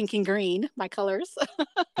gown, her pink and green, my colors.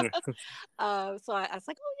 So I was like,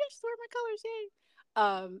 oh yeah, she's wearing my colors,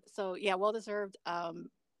 yay! So yeah, well deserved.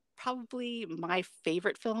 Probably my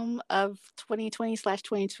favorite film of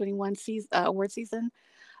 2020/2021 season, award season.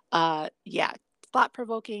 Yeah, thought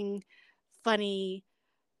provoking, funny,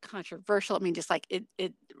 controversial. I mean, just like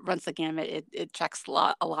it runs the gamut. It checks a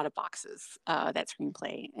lot of boxes. That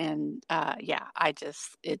screenplay, and yeah,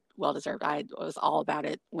 it well deserved. I was all about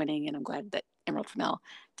it winning, and I'm glad that Emerald Fennell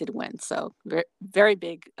did win. So very, very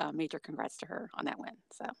big, major congrats to her on that win.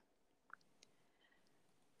 So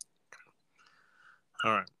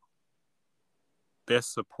All right.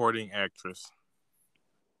 Best Supporting Actress.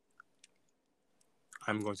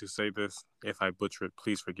 I'm going to say this. If I butcher it,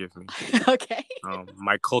 please forgive me. okay.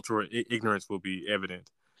 My cultural ignorance will be evident.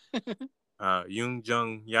 Yoon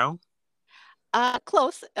Jung Yao.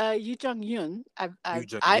 Close. Yu Jung Yoon. Yoo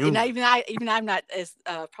Jung And Yoon. even I'm not as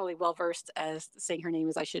probably well versed as saying her name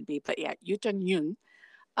as I should be. But yeah, Yu Jung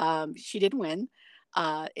Yoon. She did win.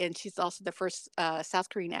 And she's also the first South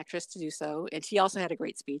Korean actress to do so. And she also had a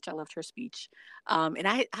great speech. I loved her speech. And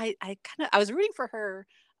I was rooting for her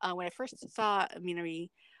when I first saw Minari.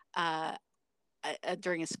 Uh,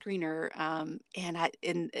 during a screener, and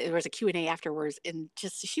there was a Q&A afterwards, and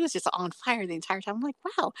just she was just on fire the entire time. I'm like,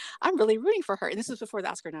 wow, I'm really rooting for her. And this was before the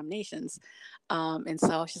Oscar nominations, and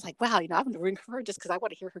so she's like, wow, I've been rooting for her just because I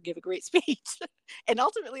want to hear her give a great speech. And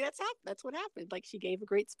ultimately, that's what happened. Like, she gave a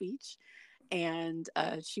great speech, and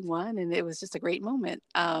she won, and it was just a great moment.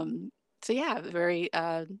 So yeah, very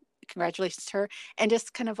congratulations to her. And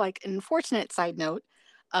just kind of like an unfortunate side note,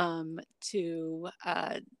 to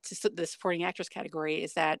the supporting actress category,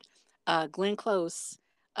 is that Glenn Close,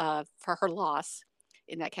 for her loss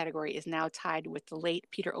in that category, is now tied with the late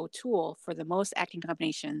Peter O'Toole for the most acting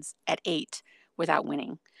nominations at 8 without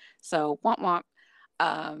winning. So womp womp.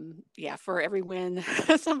 Yeah, for every win,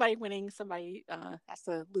 somebody winning, somebody has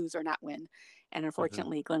to lose or not win. And Mm-hmm.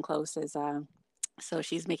 unfortunately, Glenn Close is so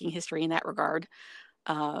she's making history in that regard,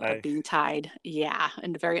 of I, being tied. Yeah,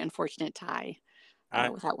 and a very unfortunate tie I,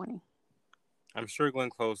 without winning. I'm sure Glenn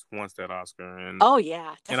Close wants that Oscar, Oh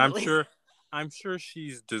yeah, and definitely. I'm sure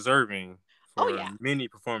she's deserving Oh for yeah. many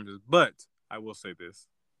performances. But I will say this: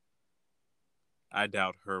 I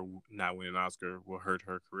doubt her not winning an Oscar will hurt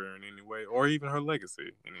her career in any way, or even her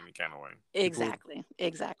legacy in any kind of way. People, Exactly.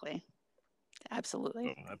 Exactly.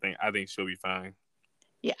 Absolutely. I think she'll be fine.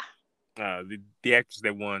 Yeah. The actress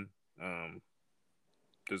that won um,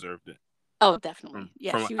 deserved it. Oh, definitely.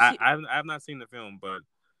 Yeah. From She. I've not seen the film, but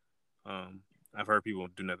um, I've heard people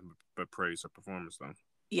do nothing but praise her performance though,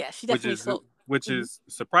 Yeah. She which definitely is sold. which Mhm. is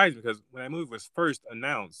surprising because when that movie was first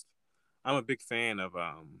announced, I'm a big fan of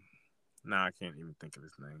now I can't even think of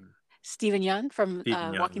his name. Stephen Young from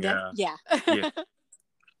Stephen Young. Walking Dead. Yeah, Yeah. yeah.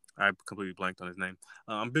 I completely blanked on his name.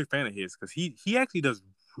 I'm a big fan of his because he actually does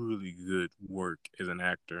really good work as an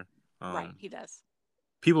actor. Right, Um, he does.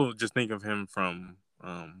 People just think of him from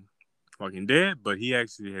Walking Dead, but he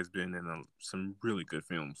actually has been in some really good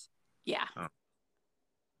films. Yeah. Uh,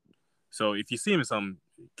 so if you see him in something,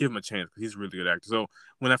 give him a chance because he's a really good actor. So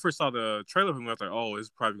when I first saw the trailer for him, I was like, "Oh, it's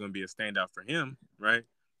probably going to be a standout for him, right?"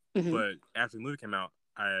 Hmm. But after the movie came out,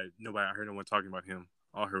 I heard no one talking about him.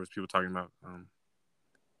 All I heard was people talking about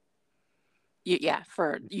Yeah,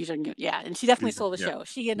 for using yeah, and she definitely Fusion. stole the Yeah, show.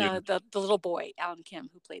 She and yeah. the little boy Alan Kim,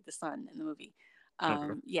 who played the son in the movie.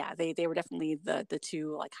 Okay. Yeah, they were definitely the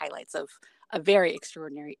two like highlights of a very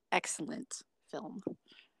extraordinary, excellent film.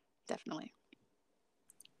 Definitely.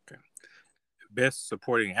 Okay. Best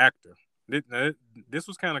supporting actor. This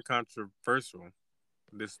was kind of controversial.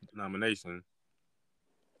 This nomination,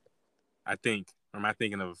 I think. Or am I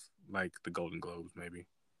thinking of like the Golden Globes? Maybe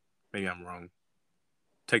I'm wrong.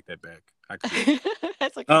 Take that back. I could be wrong.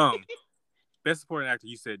 That's okay. Um, best supporting actor.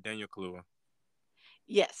 You said Daniel Kaluuya.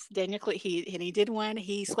 Yes, he did win.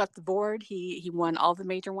 He swept the board. He won all the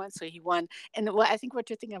major ones. So he won. And what I think what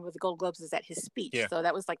you're thinking of with the Gold Globes is that his speech. Yeah. So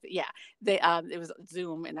that was like yeah, they it was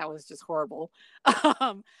Zoom and that was just horrible.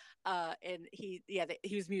 um, and he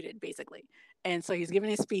was muted basically, and so he was giving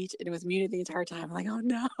his speech and it was muted the entire time. I'm like oh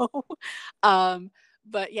no. um,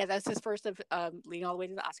 but yeah, that's his first of leading all the way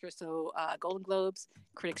to the Oscars. So Golden Globes,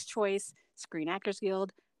 Critics' Choice, Screen Actors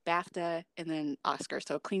Guild, BAFTA, and then Oscar.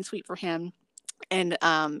 So clean sweep for him, and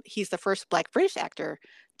he's the first Black British actor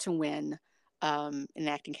to win in the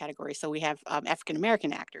acting category. So we have African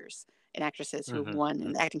American actors and actresses who have Mm-hmm. won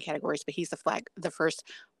in the acting categories, but he's the first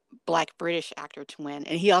Black British actor to win.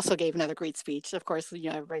 And he also gave another great speech. Of course,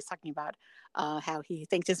 everybody's talking about how he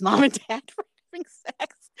thanked his mom and dad for having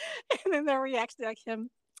sex, and then their reaction, like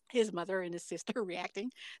his mother and his sister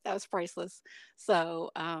reacting, that was priceless. So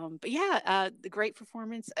but yeah, the great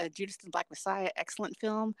performance, Judas and the Black Messiah, excellent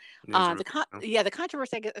film. It is really. The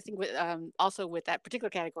controversy, I think with also with that particular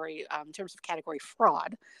category, in terms of category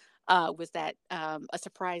fraud, was that a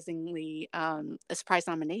surprise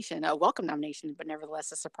nomination, a welcome nomination, but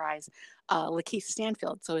nevertheless a surprise. Lakeith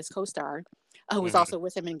Stanfield, so his co-star, who was Mm-hmm. also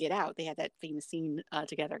with him in Get Out. They had that famous scene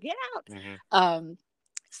together, Get Out. Mm-hmm.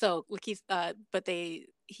 So Lakeith, but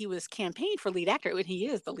he was campaigned for lead actor, and he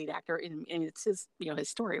is the lead actor, and it's his his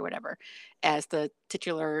story or whatever, as the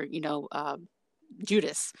titular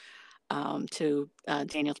Judas to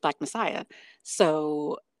Daniel's Black Messiah.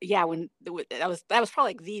 So yeah, when that was probably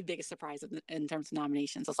like the biggest surprise in terms of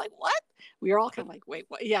nominations. I was like, what? We were all kind of like, wait,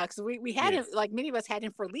 what? Yeah, because we had Yeah. him, like many of us had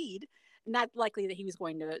him for lead. Not likely that he was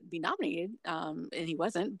going to be nominated, and he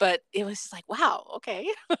wasn't. But it was just like, wow, okay.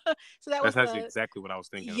 So that That's was actually the exactly what I was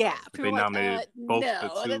thinking yeah. of. People They were like, nominated both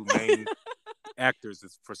the no, two main actors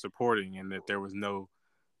for supporting, and that there was no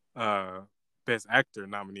uh, best actor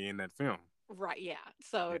nominee in that film. right, yeah.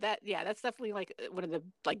 So Yeah. that's definitely like one of the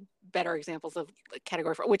like better examples of like,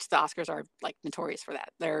 category for which the Oscars are like notorious for that.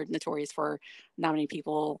 They're notorious for nominating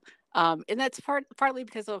people, and that's partly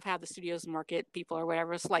because of how the studios market people or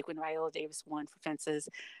whatever. It's like when Viola Davis won for Fences,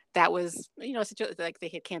 that was like they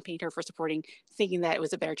had campaigned her for supporting, thinking that it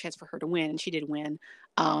was a better chance for her to win, and she did win,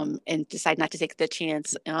 and decided not to take the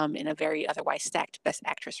chance in a very otherwise stacked Best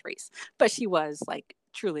Actress race. But she was like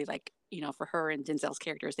truly like for her and Denzel's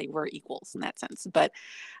characters, they were equals in that sense. But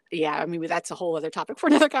yeah, I mean that's a whole other topic for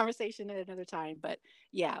another conversation at another time. But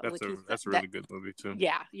yeah, Lakeith, That's a really good movie too.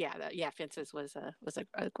 Fences was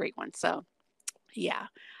a great one. So yeah,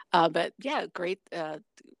 but yeah, great.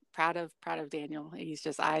 Proud of Daniel. He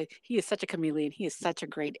is such a chameleon. He is such a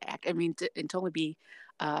great actor. I mean, and to only be,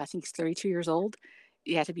 I think he's 32 years old.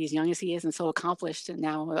 You have to be as young as he is and so accomplished, and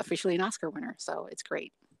now officially an Oscar winner. So it's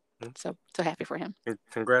great. Mhm. So happy for him. And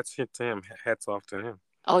congrats to him. Hats off to him.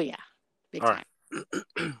 Oh yeah, big All time.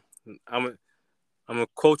 right. I'm gonna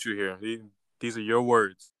quote you here. These are your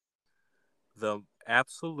words. The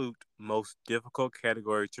absolute most difficult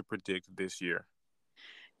category to predict this year.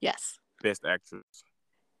 Yes, Best actress.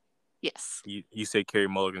 yes. You say Carrie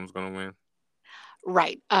Mulligan was gonna win.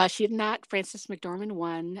 Right. She did not. Frances McDormand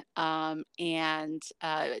won. And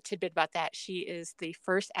a tidbit about that: she is the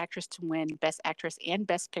first actress to win Best Actress and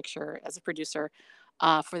Best Picture as a producer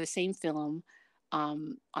for the same film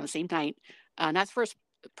on the same night. Not the first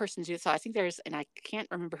person to do so. I think there's, and I can't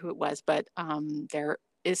remember who it was, but there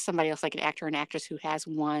is somebody else, like an actor and actress, who has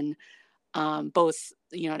won both,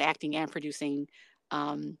 in acting and producing.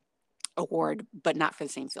 Um, award, but not for the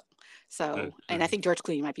same film. So, and I Mm-hmm. think George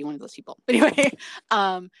Clooney might be one of those people. But anyway,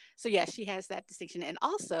 so yeah, she has that distinction. And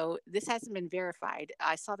also, this hasn't been verified.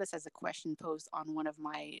 I saw this as a question posed on one of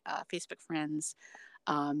my Facebook friends.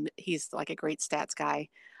 He's like a great stats guy.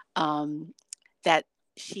 Um, that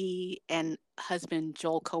she and husband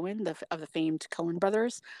Joel Cohen, of the famed Cohen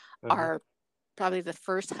brothers, Mm-hmm. are probably the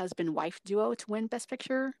first husband wife duo to win Best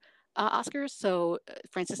Picture Oscars. So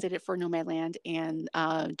Frances did it for Nomadland, and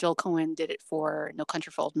Joel Cohen did it for No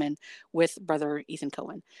Country for Old Men with brother Ethan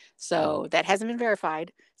Cohen. Mm-hmm. So that hasn't been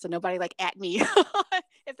verified. So nobody like at me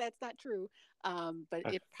if that's not true.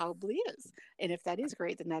 But it probably is. And if that is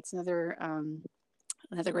great, then that's another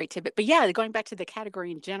great tidbit. But yeah, going back to the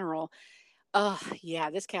category in general, yeah,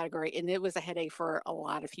 this category, and it was a headache for a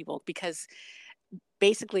lot of people because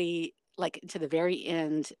basically, like to the very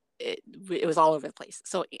end, it was all over the place.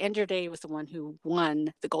 So Andrew Day was the one who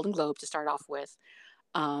won the Golden Globe to start off with.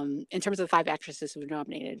 In terms of the five actresses who were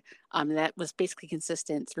nominated, that was basically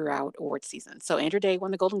consistent throughout award season. So Andrew Day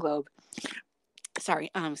won the Golden Globe.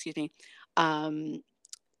 Sorry, excuse me. Um,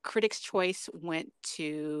 Critics' Choice went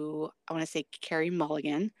to, I want to say, Carrie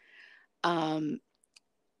Mulligan. Um,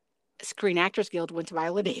 Screen Actors Guild went to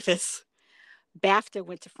Viola Davis. BAFTA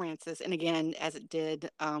went to Frances, and again, as it did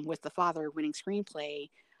with The Father winning screenplay,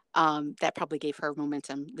 that probably gave her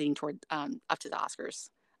momentum leading toward up to the Oscars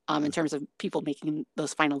in terms of people making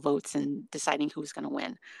those final votes and deciding who's going to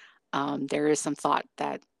win. There is some thought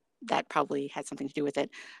that that probably had something to do with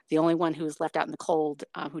it. The only one who was left out in the cold,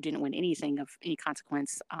 who didn't win anything of any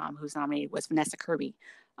consequence, who's nominated, was Vanessa Kirby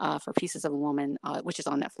for Pieces of a Woman, which is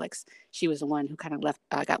on Netflix. She was the one who kind of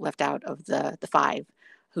got left out of the five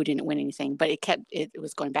who didn't win anything. But it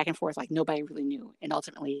was going back and forth like nobody really knew, and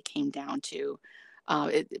ultimately it came down to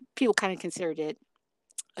people kind of considered it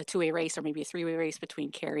a two-way race or maybe a three-way race between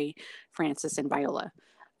Carrie, Frances, and Viola.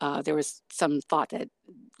 There was some thought that,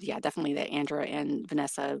 yeah, definitely that Andra and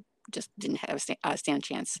Vanessa just didn't have a stand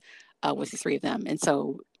chance with the three of them. And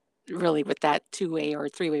so, really, with that two-way or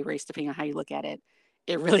three-way race, depending on how you look at it,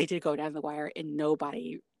 it really did go down the wire, and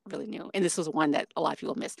nobody really knew. And this was one that a lot of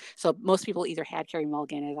people missed. So most people either had Carrie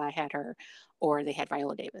Mulligan as I had her, or they had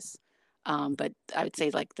Viola Davis. But I would say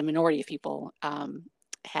like the minority of people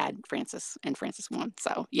had Frances, and Frances won.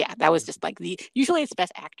 So yeah, that was just like the usually it's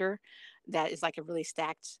best actor that is like a really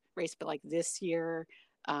stacked race, but like this year,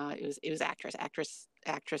 it was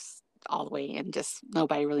actress all the way, and just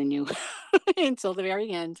nobody really knew until the very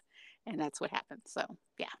end, and that's what happened. So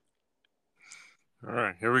yeah, All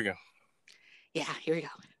right, here we go. yeah, here we go.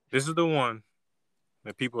 This is the one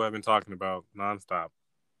that people have been talking about nonstop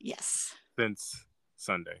Yes, since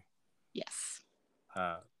Sunday. yes,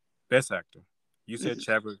 Uh, Best actor. You said hmm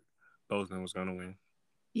Chadwick Boseman was going to win.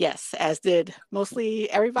 yes, as did mostly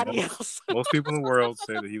everybody Most else. most people in the world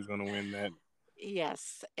said that he was going to win that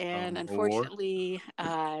Yes, and award. unfortunately,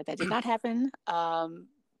 that did not happen.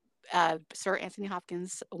 Sir Anthony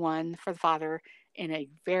Hopkins won for the father in a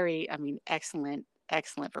very, I mean, excellent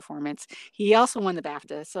performance. He also won the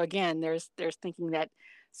BAFTA. So again, there's thinking that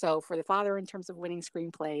so for the father in terms of winning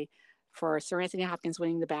screenplay, for Sir Anthony Hopkins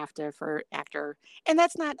winning the BAFTA for actor, and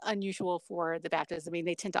that's not unusual for the BAFTAs. I mean,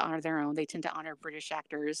 they tend to honor their own. They tend to honor British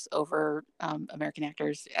actors over American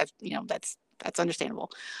actors. As you know, that's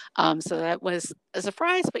understandable. So that was a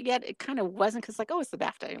surprise, but yet it kind of wasn't because like, oh, it's the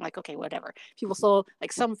BAFTA. And like, okay, whatever. People still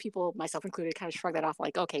like some people, myself included, kind of shrug that off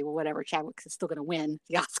like, okay, well, whatever. Chadwick is still going to win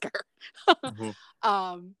the Oscar. Mm-hmm.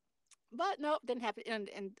 um, but no, didn't happen.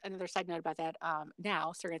 And another side note about that,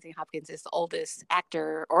 now Sir Anthony Hopkins is the oldest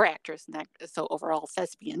actor or actress, so overall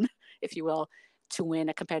thespian, if you will, to win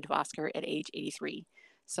a competitive Oscar at age 83.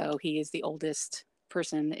 So he is the oldest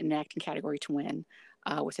person in the acting category to win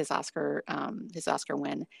with his Oscar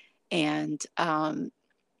win. And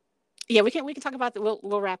yeah, we can talk about that.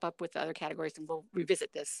 We'll wrap up with the other categories and we'll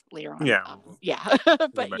revisit this later on. Yeah, Yeah, we'll go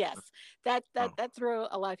but back to yes, that that. that that threw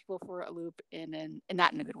a lot of people for a loop and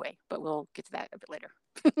not in a good way. But we'll get to that a bit later.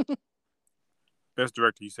 Best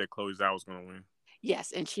director. You said Chloe Zhao was going to win.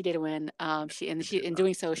 Yes, and she did win. She She did. in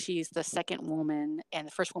doing so, she's the second woman and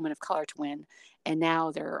the first woman of color to win. And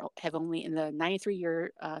now there have only in the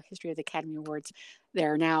 93-year history of the Academy Awards,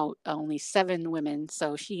 there are now only 7 women.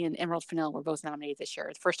 So she and Emerald Fennell were both nominated this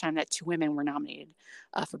year. The first time that 2 women were nominated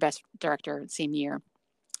for Best Director in the same year.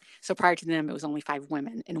 So prior to them, it was only 5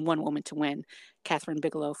 women and 1 woman to win, Catherine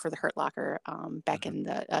Bigelow for The Hurt Locker back Mm-hmm. in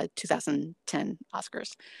the 2010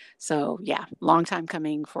 Oscars. So yeah, long time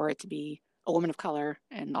coming for it to be a woman of color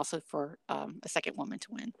and also for a second woman to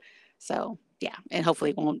win. So yeah, and hopefully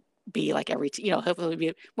it won't be like hopefully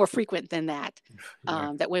be more frequent than that,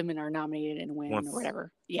 Yeah, that women are nominated and win or once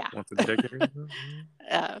whatever. Yeah. once a decade.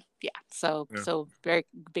 Yeah. So, Yeah. very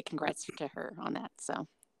big congrats to her on that. So,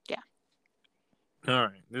 yeah. All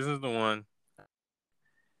right, this is the one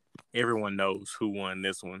everyone knows who won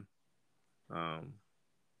this one. Um,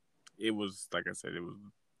 it was like I said,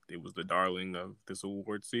 it was the darling of this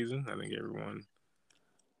award season. I think everyone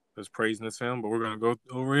was praising this film, but we're gonna go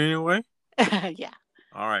over it anyway. Yeah.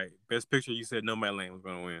 All right, best picture. You said Nomadland was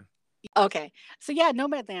gonna win. Okay. So yeah,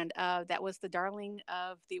 Nomadland, that was the darling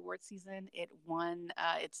of the award season. It won.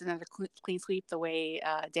 It's another clean sweep the way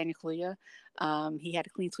Daniel Kaluuya. He had a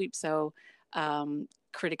clean sweep. So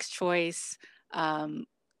Critics' Choice, um,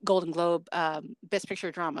 Golden Globe, Best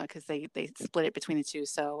Picture Drama, because they split it between the two.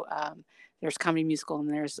 So there's comedy musical and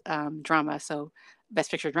there's drama. So Best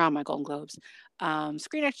Picture Drama, Golden Globes.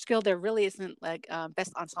 Screen Actors Guild, there really isn't like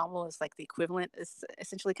Best Ensemble is like the equivalent, is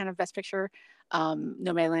essentially kind of Best Picture.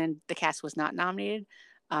 Nomadland, the cast was not nominated,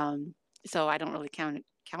 um, so I don't really count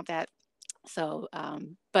that. So,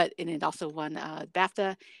 but and it also won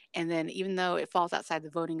BAFTA, and then even though it falls outside the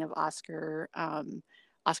voting of Oscar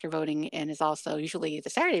voting, and is also usually the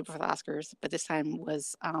Saturday before the Oscars, but this time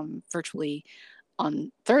was virtually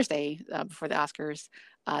on Thursday before the Oscars,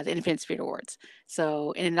 the Independent Spirit Awards.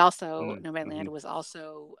 So, and it also Nomadland Mm-hmm. was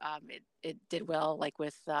also it did well like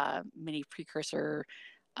with many precursor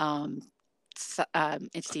um,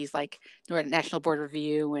 entities like National Board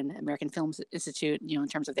Review and American Film Institute, in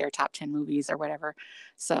terms of their top 10 movies or whatever.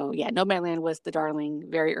 So yeah, Nomadland was the darling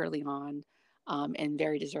very early on, and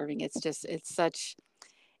very deserving. It's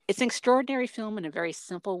an extraordinary film in a very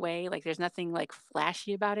simple way. Like there's nothing like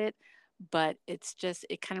flashy about it, but it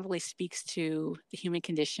kind of really speaks to the human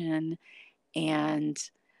condition and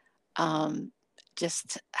um,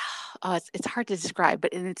 just it's hard to describe,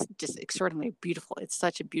 but it's just extraordinarily beautiful. It's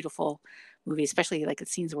such a beautiful movie, especially like the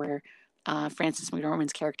scenes where Frances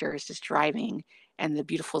McDormand's character is just driving and the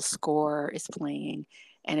beautiful score is playing,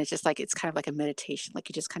 and it's just like it's kind of like a meditation. Like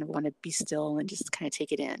you just kind of want to be still and just kind of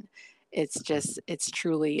take it in. It's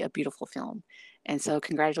truly a beautiful film, and so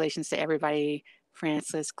congratulations to everybody,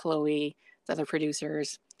 Frances, Chloe, the other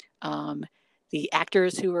producers, um, the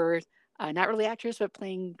actors who were not really actors, but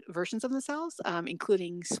playing versions of themselves,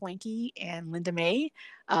 including Swanky and Linda May,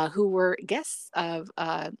 who were guests of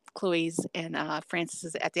Chloe's and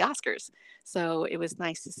Frances's at the Oscars. So it was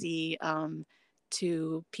nice to see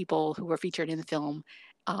two people who were featured in the film,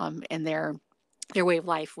 and their way of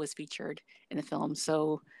life was featured in the film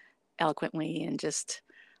so eloquently and just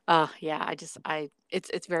yeah,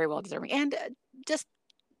 it's very well deserving and just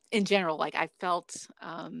in general, like I felt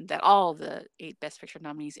that all of the 8 Best Picture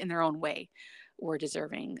nominees, in their own way, were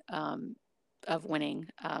deserving of winning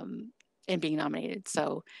and being nominated.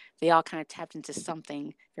 So they all kind of tapped into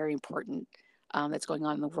something very important that's going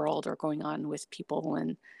on in the world or going on with people.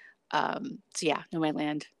 And so yeah,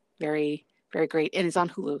 Nomadland, very very great, and it's on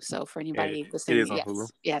Hulu. So for It, anybody it listening, is on Hulu.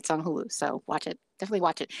 yes, yeah, it's on Hulu. So watch it, definitely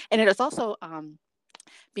watch it. And it is also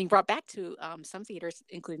being brought back to some theaters,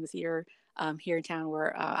 including the theater here in town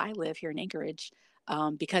where I live here in Anchorage,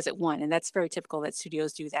 because it won. And that's very typical that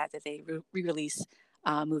studios do that, that they re-release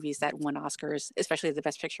movies that won Oscars, especially the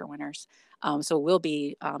Best Picture winners. So it will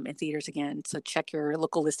be in theaters again. So check your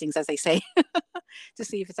local listings, as they say, to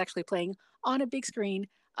see if it's actually playing on a big screen.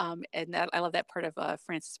 And I love that part of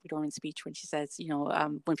Frances McDormand's speech when she says,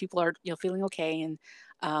 when people are feeling okay and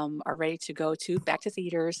are ready to go to back to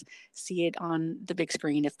theaters, see it on the big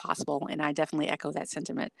screen if possible. And I definitely echo that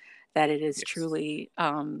sentiment that it is Yes. truly,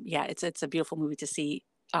 yeah, it's a beautiful movie to see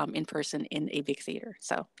in person in a big theater.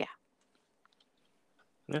 So yeah,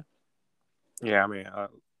 Yeah. Yeah. I mean,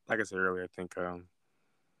 like I said earlier, I think that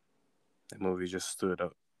movie just stood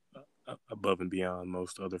up above and beyond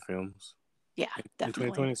most other films yeah, in definitely,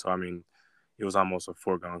 2020. So I mean, it was almost a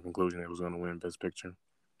foregone conclusion that it was going to win Best Picture.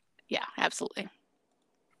 yeah, absolutely,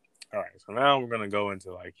 All right. So now we're going to go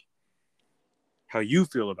into like how you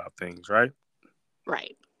feel about things, right?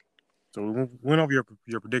 right, So we went over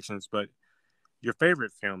your predictions, but your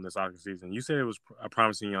favorite film this Oscar season, you said it was A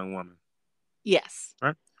Promising Young Woman, yes,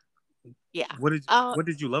 right? yeah. What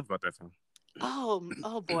did you love about that film?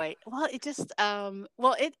 Oh boy. Well, it just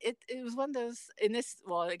it was one of those in this,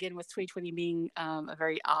 well, again, with 2020 being a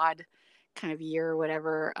very odd kind of year or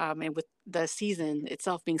whatever, and with the season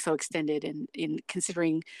itself being so extended and in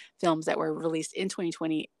considering films that were released in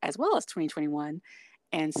 2020 as well as 2021.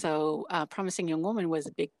 And so Promising Young Woman was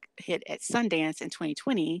a big hit at Sundance in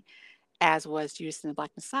 2020, as was Judas and the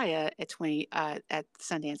Black Messiah at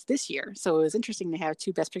Sundance this year. So it was interesting to have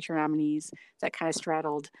two Best Picture nominees that kind of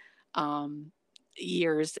straddled um,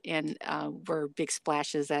 years and were big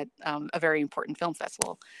splashes at a very important film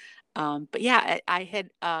festival. But yeah, I had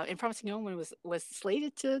and Promising Young Woman was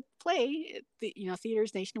slated to play at the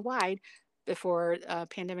theaters nationwide before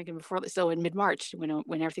pandemic and before so in mid March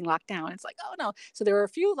when everything locked down. It's like, oh no! So there were a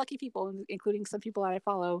few lucky people, including some people that I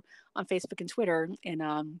follow on Facebook and Twitter and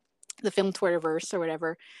the film Twitterverse or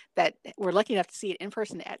whatever, that were lucky enough to see it in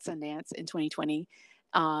person at Sundance in 2020,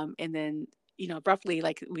 and then abruptly,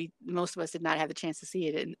 like most of us did not have the chance to see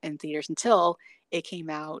it in theaters until it came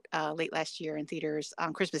out late last year in theaters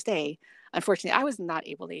on Christmas Day. Unfortunately, I was not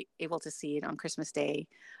able to see it on Christmas Day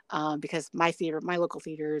because my local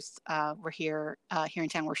theaters were here in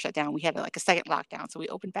town were shut down. We had like a second lockdown, so we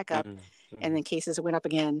opened back up, and then cases went up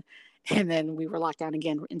again, and then we were locked down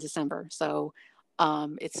again in December. So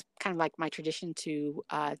it's kind of like my tradition to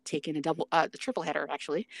take in a triple header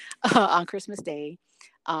actually on Christmas Day,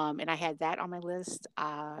 and I had that on my list.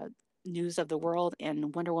 News of the World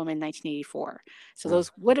and Wonder Woman 1984. So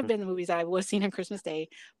those would have been the movies that I would have seen on Christmas Day,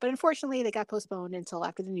 but unfortunately they got postponed until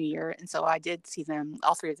after the new year, and so I did see them,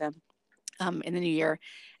 all three of them, in the new year.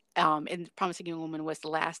 And Promising Young Woman was the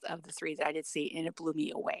last of the three that I did see, and it blew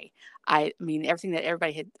me away. I mean, everything that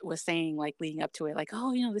everybody was saying, like leading up to it, like,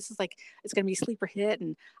 oh, this is like it's going to be a sleeper hit,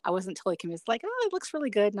 and I wasn't totally convinced. Like, oh, it looks really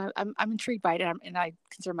good, and I'm intrigued by it, and I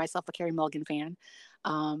consider myself a Carey Mulligan fan.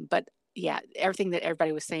 But yeah, everything that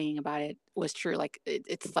everybody was saying about it was true. Like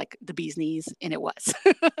it's like the bee's knees, and it was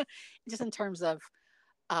just in terms of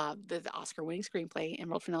the Oscar-winning screenplay,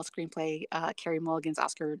 Emerald Fennell screenplay, Carey Mulligan's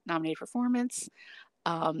Oscar-nominated performance,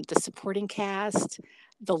 the supporting cast,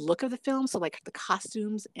 the look of the film. So like the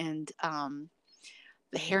costumes and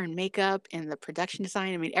the hair and makeup and the production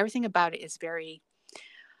design. I mean, everything about it is very,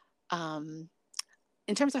 um,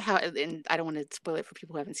 in terms of how, and I don't want to spoil it for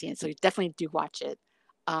people who haven't seen it. So you definitely do watch it.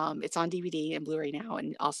 It's on DVD and Blu-ray now,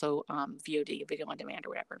 and also VOD, video on demand or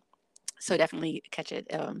whatever. So definitely catch it.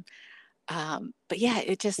 But yeah,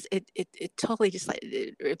 it totally just like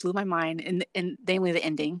it blew my mind, and namely the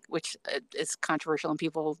ending, which is controversial, and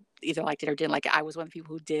people either liked it or didn't like it. I was one of the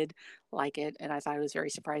people who did like it, and I thought it was very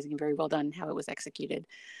surprising and very well done how it was executed.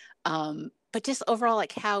 But just overall,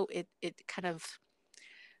 like how it kind of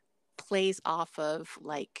plays off of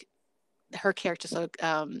like her character. So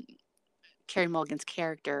Carey Mulligan's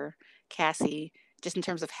character Cassie, just in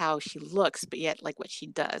terms of how she looks, but yet like what she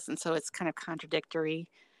does, and so it's kind of contradictory.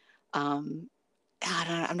 Um, I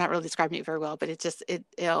don't know, I'm not really describing it very well, but it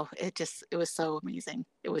was so amazing.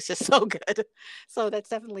 It was just so good. So that's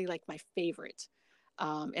definitely like my favorite.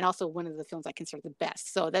 And also one of the films I consider the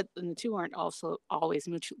best. So that and the two aren't also always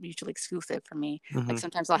mutually exclusive for me. Like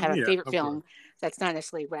sometimes I'll have a Yeah, favorite of course. film that's not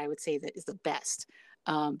necessarily what I would say that is the best.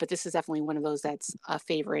 But this is definitely one of those that's a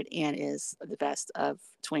favorite and is the best of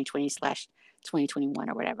 2020/2021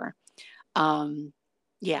 or whatever. Um,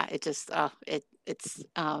 yeah, it just it's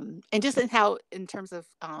and just in how in terms of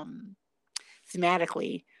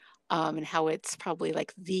thematically, and how it's probably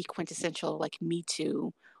like the quintessential like Me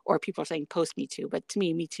Too, or people are saying post Me Too, but to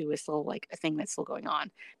me, Me Too is still like a thing that's still going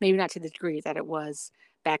on. Maybe not to the degree that it was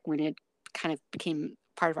back when it kind of became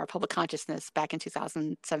part of our public consciousness back in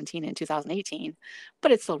 2017 and 2018,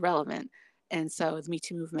 but it's still relevant. And so the Me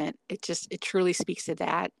Too movement, it truly speaks to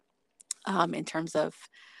that, in terms of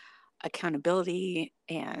accountability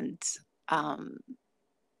and um,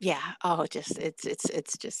 yeah. Oh, it's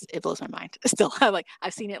just it blows my mind. Still, like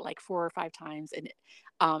I've seen it like 4 or 5 times, and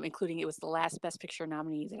including it was the last Best Picture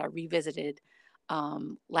nominee that I revisited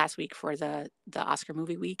last week for the Oscar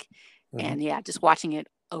Movie Week, and yeah, just watching it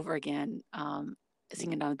over again,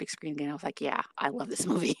 seeing it on the big screen again, I was like, yeah, I love this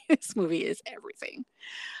movie. This movie is everything.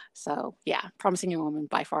 So yeah, Promising Young Woman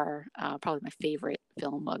by far, probably my favorite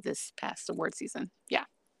film of this past award season. Yeah.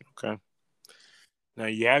 Okay. Now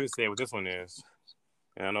you haven't said what this one is.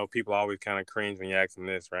 And I know people always kind of cringe when you ask them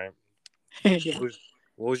this, right? Yeah. What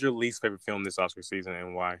was your least favorite film this Oscar season,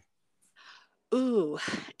 and why? Ooh,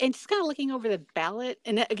 and just kind of looking over the ballot,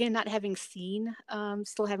 and again, not having seen,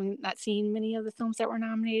 still having not seen many of the films that were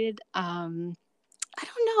nominated. I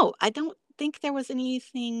don't know. I don't think there was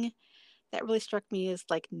anything that really struck me as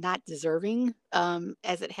like not deserving,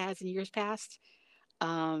 as it has in years past.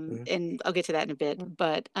 Mhm. And I'll get to that in a bit.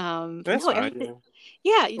 But That's no, fine. everything.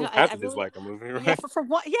 Yeah. Yeah, You don't I have to really, dislike a movie, yeah, right? for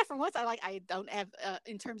once, I don't have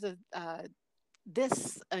in terms of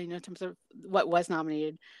this, in terms of what was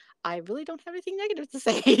nominated, I really don't have anything negative to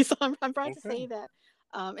say. So I'm proud to say Okay. that.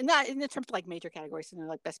 And not in terms of like major categories,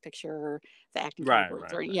 like Best Picture or the acting Right, categories,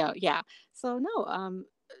 right, or right. yeah. So no,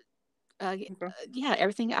 Okay. yeah,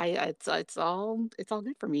 everything it's all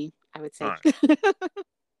good for me, I would All say. right.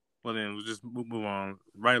 Well, then we'll just move on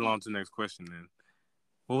right along to the next question. Then,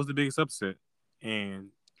 what was the biggest upset And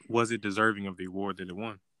was it deserving of the award that it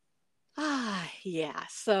won? Yeah.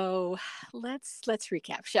 So let's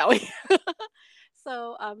recap, shall we?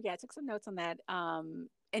 So yeah, I took some notes on that.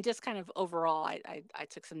 And just kind of overall, I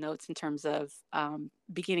took some notes in terms of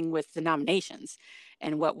beginning with the nominations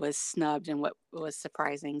and what was snubbed and what was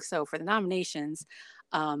surprising. So for the nominations,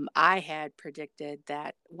 I had predicted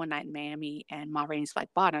that One Night in Miami and Ma Rainey's Black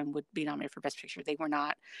Bottom would be nominated for Best Picture. They were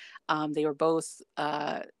not. They were both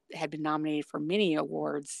had been nominated for many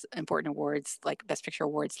awards, important awards like Best Picture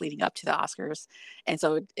awards leading up to the Oscars, and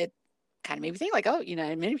so it kind of made me think like, oh,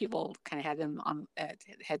 and many people kind of had them on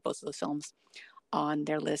had both of those films on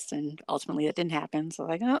their list, and ultimately that didn't happen. So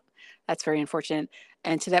like, oh, that's very unfortunate.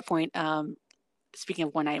 And to that point, speaking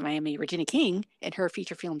of One Night in Miami, Regina King in her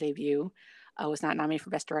feature film debut was not nominated for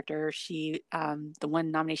Best Director. She the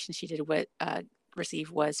one nomination she did what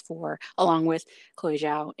receive was for along with Chloe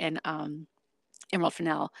Zhao and Emerald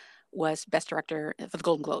Fennell was Best Director for the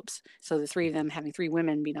Golden Globes. So the three of them having three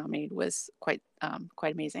women be nominated was quite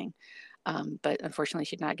amazing. But unfortunately,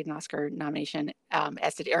 she did not get an Oscar nomination,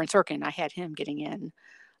 as did Aaron Sorkin. I had him getting in.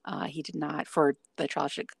 He did not for the trial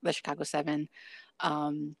of the Chicago Seven.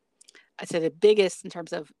 Um, I'd say the biggest in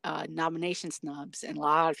terms of nomination snubs, and a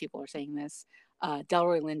lot of people are saying this,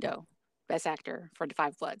 Delroy Lindo, Best Actor for The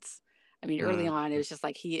Five Bloods. I mean, early Mm, on, it was just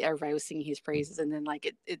like everybody was singing his praises, and then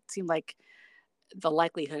like it seemed like the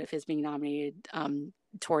likelihood of his being nominated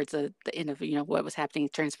towards the end of what was happening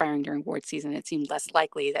transpiring during award season, it seemed less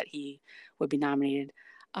likely that he would be nominated.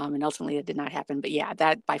 And ultimately, it did not happen. But yeah,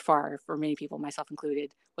 that by far, for many people, myself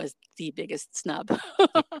included, was the biggest snub. In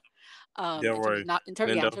terms Delroy of not in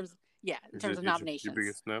terms yeah in Lindo terms yeah in is terms it of your nominations.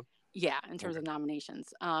 biggest snub? Yeah, in terms Okay. of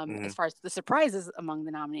nominations. Hmm. As far as the surprises among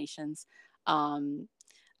the nominations, um,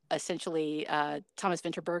 essentially Thomas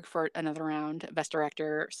Vinterberg for another round, Best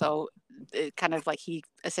Director. So it kind of like he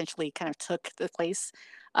essentially kind of took the place,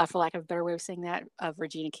 for lack of a better way of saying that, of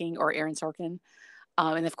Regina King or Aaron Sorkin.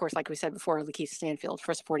 And of course, like we said before, Lakeith Stanfield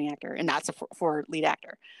for supporting actor and not for lead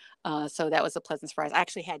actor. So that was a pleasant surprise. I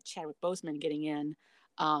actually had Chadwick Boseman getting in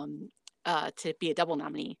um, to be a double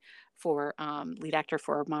nominee for lead actor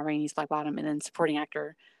for Ma Rainey's Black Bottom and then supporting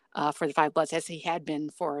actor for The Five Bloods, as he had been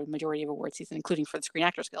for the majority of award season, including for the Screen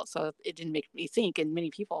Actors Guild. So it didn't make me think, and many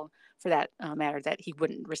people for that matter, that he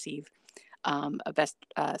wouldn't receive a Best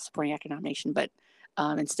Supporting Actor nomination. But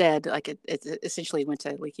instead, like it essentially went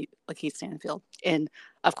to Lakeith Stanfield, and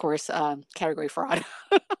of course, category fraud.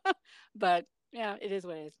 But yeah, it is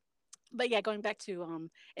what it is. But yeah, going back to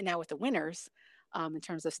and now with the winners, in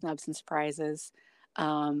terms of snubs and surprises,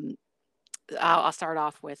 um, I'll start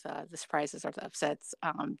off with the surprises or the upsets.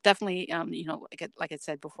 Definitely, like I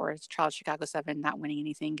said before, it's Trial of Chicago 7 not winning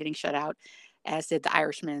anything, getting shut out, as did The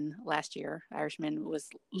Irishman last year. The Irishman was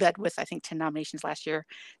led with, I think, 10 nominations last year,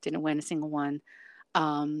 didn't win a single one.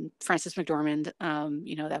 Frances McDormand,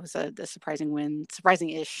 that was a surprising win,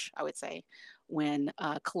 surprising-ish, I would say, when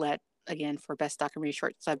Colette, again, for Best Documentary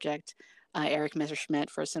Short Subject, Eric Messerschmidt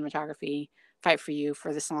for cinematography, Fight for You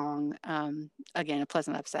for the song, again, a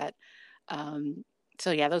pleasant upset. Um,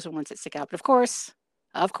 so yeah, those are ones that stick out. But of course,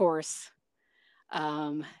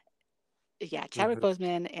 um, yeah, Chadwick Hmm.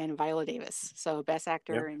 Boseman and Viola Davis. So Best Yeah.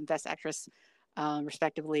 Actor and Best Actress,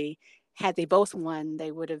 respectively. Had they both won,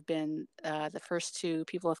 they would have been the first two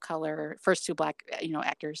people of color, first two black,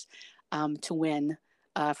 actors to win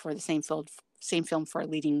for the same film for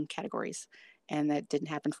leading categories, and that didn't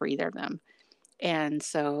happen for either of them. And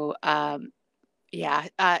so, yeah,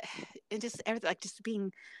 and just everything, like just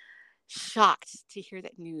being shocked to hear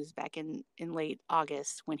that news back in late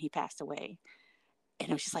August when he passed away. And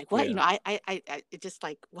it was just like, what? Yeah. I it just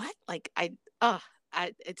like, what? Like,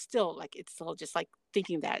 it's still just like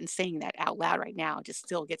thinking that and saying that out loud right now just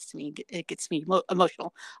still gets to me. It gets me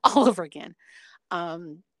emotional all over again.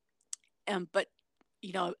 Um, but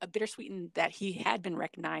a bittersweet in that he had been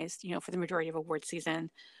recognized, for the majority of award season,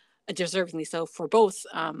 deservingly so for both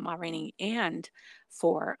Ma Rainey and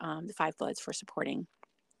for the Five Bloods for supporting.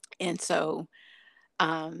 And so,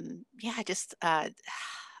 yeah, I just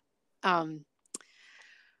um,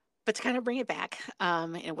 but to kind of bring it back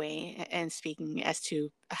in a way, and speaking as to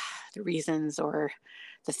the reasons or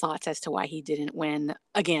the thoughts as to why he didn't win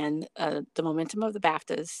again, the momentum of the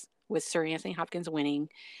BAFTAs with Sir Anthony Hopkins winning,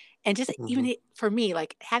 and just even Hmm. for me,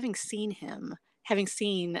 like having seen him, having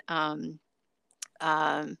seen um,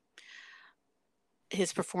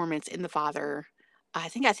 his performance in The Father. I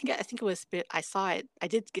think it was. I saw it. I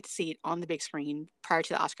did get to see it on the big screen prior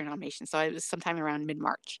to the Oscar nomination, so it was sometime around mid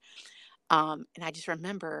March. And I just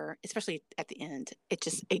remember, especially at the end,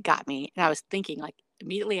 it got me. And I was thinking like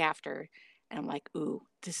immediately after, and I'm like, ooh,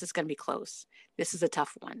 this is gonna be close. This is a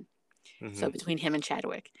tough one. So Hmm. between him and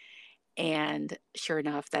Chadwick. And sure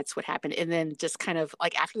enough, that's what happened. And then just kind of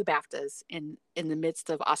like after the BAFTAs, in the midst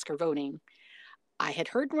of Oscar voting, I had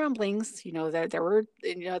heard rumblings, that there were,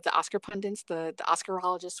 the Oscar pundits, the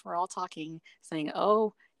Oscarologists were all talking, saying,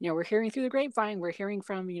 oh, we're hearing through the grapevine, we're hearing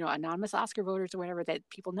from, anonymous Oscar voters or whatever that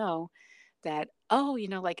people know that, oh,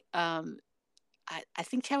 I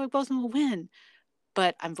think Chadwick Boseman will win,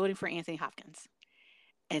 but I'm voting for Anthony Hopkins.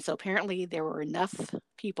 And so apparently there were enough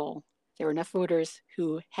voters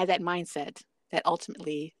who had that mindset that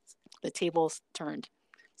ultimately the tables turned.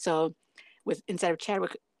 So with instead of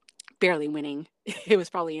Chadwick barely winning, it was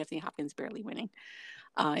probably Anthony Hopkins barely winning.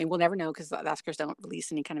 And we'll never know because the Oscars don't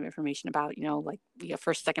release any kind of information about, like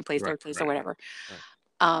first, second place, Right, third place, or right, whatever.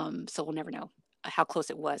 right. So we'll never know how close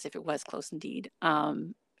it was, if it was close indeed.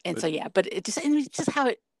 And But so yeah, but it just how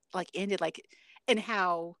it like ended, like, and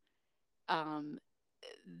how um,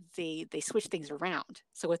 they switched things around.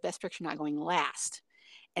 So with Best Picture not going last,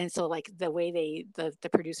 and so like the way the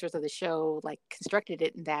producers of the show like constructed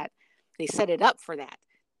it, and that they set it up for that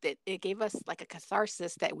it gave us like a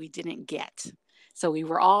catharsis that we didn't get. So we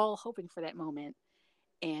were all hoping for that moment,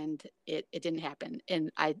 and it didn't happen. And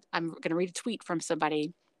I'm going to read a tweet from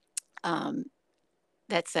somebody um,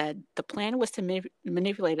 that said the plan was to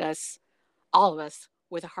manipulate us, all of us,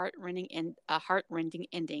 with a heart-rending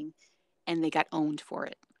ending, and they got owned for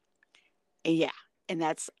it. And yeah, and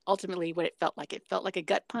that's ultimately what it felt like. It felt like a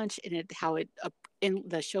gut punch, and how it in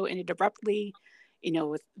the show ended abruptly.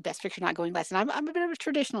 With Best Picture not going last, and I'm a bit of a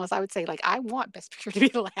traditionalist. I would say, like, I want Best Picture to be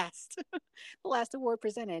the last, the last award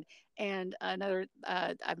presented. And another,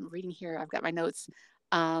 I'm reading here. I've got my notes.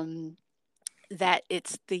 Um, that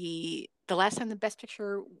it's the last time the Best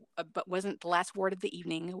Picture, but wasn't the last award of the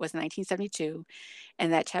evening, was 1972,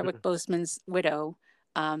 and that Chadwick mhm. Boseman's widow,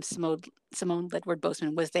 Simone Ledward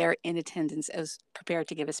Boseman, was there in attendance as prepared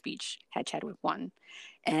to give a speech had Chadwick won.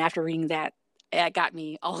 And after reading that, it got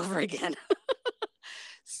me all over again.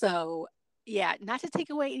 So yeah, not to take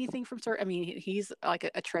away anything from Sir. I mean, he's like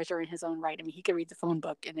a treasure in his own right. I mean, he could read the phone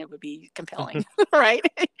book and it would be compelling, right?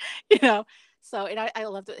 you know. So, and I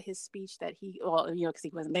loved his speech that well, because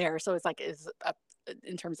he wasn't there. So it's like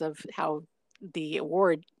in terms of how the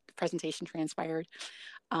award presentation transpired.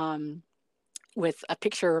 Um, with a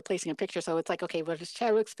picture replacing a picture. So it's like, okay, well, there's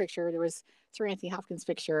Chadwick's picture, there was Sir Anthony Hopkins'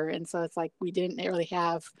 picture. And so it's like we didn't really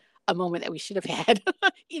have a moment that we should have had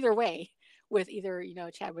either way, with either,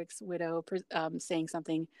 Chadwick's widow saying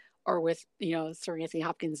something, or with, Sir Anthony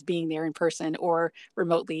Hopkins being there in person or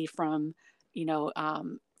remotely from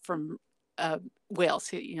uh, Wales.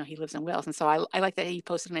 He lives in Wales. And so I like that he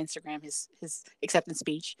posted on Instagram his acceptance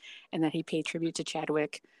speech, and that he paid tribute to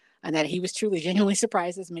Chadwick, and that he was truly genuinely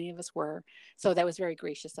surprised, as many of us were. So that was very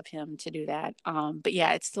gracious of him to do that. But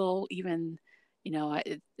yeah, it's still, even,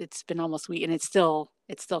 it's been almost a week, and it's still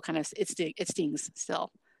kind of, it stings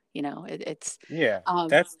still. It's yeah, um,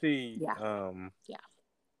 that's the yeah, um, yeah,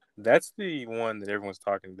 that's the one that everyone's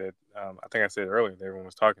talking. That I think I said earlier that everyone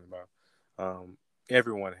was talking about.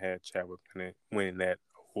 Everyone had Chadwick winning that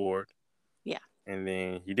award, yeah. and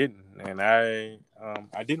then he didn't. And I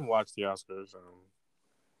didn't watch the Oscars.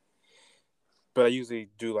 But I usually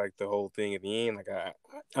do like the whole thing at the end. Like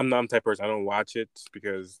I'm not the type of person, I don't watch it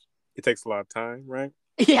because it takes a lot of time, right?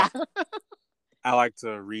 Yeah, I like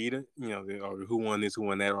to read it, or who won this, who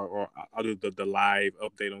won that, or I'll do the live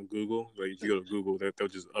update on Google. Like if you go to Google, they'll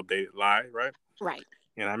just update it live, right? right.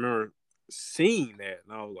 And I remember seeing that,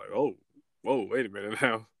 and I was like, oh, whoa, wait a minute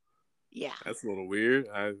now, Yeah, that's a little weird.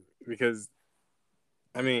 Because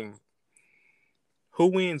I mean, who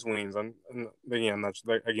wins wins. Again, I'm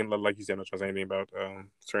not like you said, I'm not trying to say anything about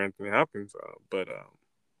Sir Anthony Hopkins, but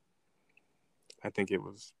I think it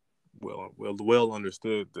was well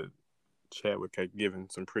understood that Chadwick had given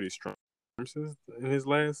some pretty strong performances in his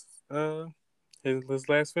last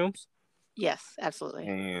films, yes, absolutely.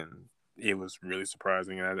 and it was really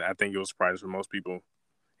surprising. And I think it was surprising for most people.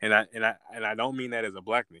 And I don't mean that as a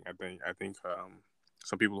black thing. I think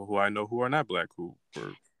some people who I know who are not black who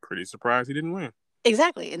were pretty surprised he didn't win.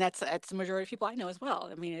 Exactly, and that's the majority of people I know as well.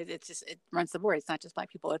 I mean, it's just, it runs the board. It's not just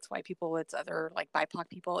black people; it's white people, it's other like BIPOC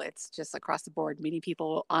people. It's just across the board. Many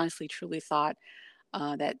people honestly, truly thought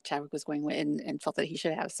that Chadwick was going to win, and felt that he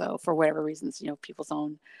should have. So for whatever reasons, people's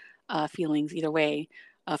own feelings either way.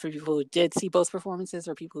 For people who did see both performances,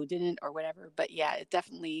 or people who didn't, or whatever. But yeah, it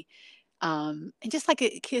definitely, and just like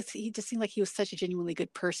a kid, he just seemed like he was such a genuinely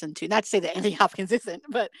good person too. Not to say that Anthony Hopkins isn't,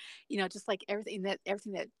 but just like everything that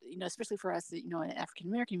especially for us, in the African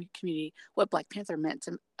American community, what Black Panther meant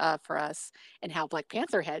to for us, and how Black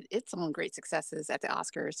Panther had its own great successes at the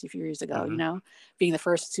Oscars a few years ago. Hmm. Being the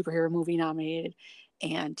first superhero movie nominated,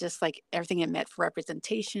 and just like everything it meant for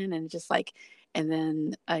representation, and just like, and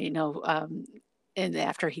then and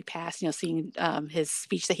after he passed, seeing his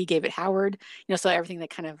speech that he gave at Howard, so everything that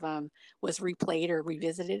kind of was replayed or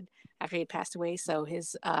revisited after he had passed away. So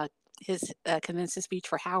his convincing speech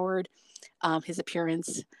for Howard, his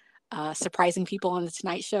appearance, surprising people on the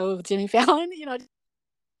Tonight Show with Jimmy Fallon.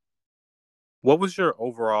 What was your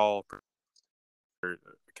overall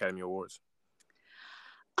Academy Awards?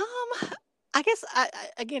 Um, I guess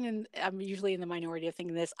again, I'm usually in the minority of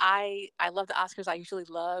thinking this. I love the Oscars. I usually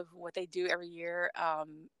love what they do every year. I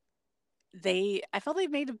felt they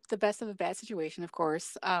made the best of a bad situation. Of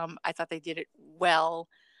course, I thought they did it well,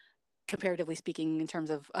 comparatively speaking, in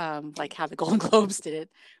terms of like how the Golden Globes did it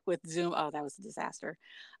with Zoom. Oh, that was a disaster.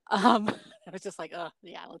 I was just like, oh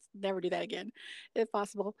yeah, let's never do that again, if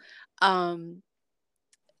possible. Um,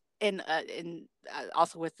 and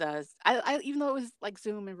also with even though it was like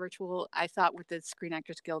Zoom and virtual, I thought what the Screen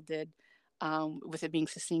Actors Guild did, with it being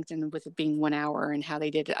succinct and with it being 1 hour and how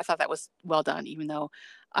they did it, I thought that was well done. Even though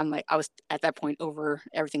I was at that point over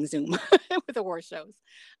everything Zoom with award shows,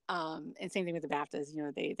 and same thing with the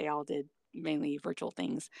BAFTAs. They all did mainly virtual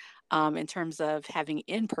things. In terms of having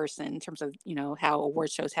in person, in terms of how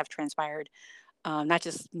award shows have transpired, not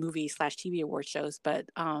just movie slash TV award shows, but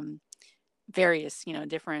various,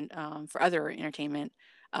 different, for other entertainment.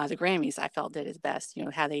 The Grammys, I felt, did its best,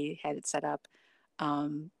 how they had it set up.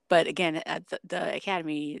 But again, at the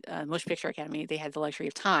Academy, Motion Picture Academy, they had the luxury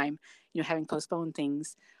of time, having postponed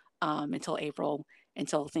things until April,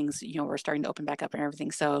 until things, were starting to open back up and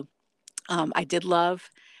everything. So I did love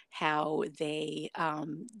how the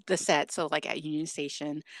set, so like at Union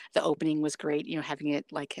Station, the opening was great, having it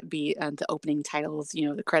like be the opening titles,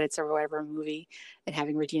 the credits or whatever movie, and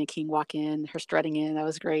having Regina King walk in, her strutting in, that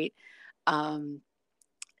was great. Um,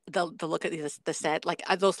 the look at the set, like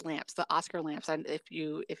those lamps, the Oscar lamps. And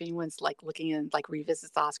if anyone's like looking and like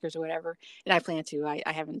revisits the Oscars or whatever, and I plan to, I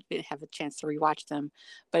haven't have a chance to rewatch them,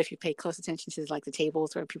 but if you pay close attention to like the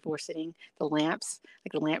tables where people were sitting, the lamps,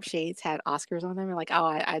 like the lampshades had Oscars on them. And like, oh,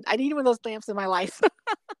 I need one of those lamps in my life.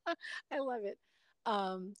 I love it.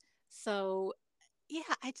 Um, so yeah,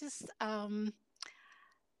 I just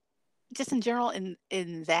in general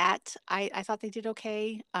in that I thought they did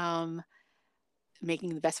okay.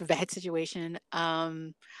 Making the best of a bad situation.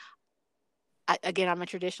 Again, I'm a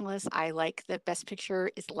traditionalist. I like that Best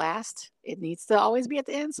Picture is last. It needs to always be at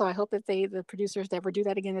the end. So I hope that the producers never do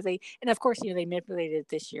that again. And of course, they manipulated it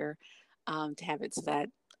this year, to have it so that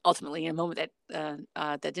ultimately, in a moment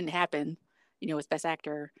that didn't happen, with Best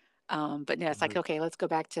Actor. But yeah, it's like, Mhm. okay, let's go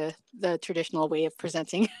back to the traditional way of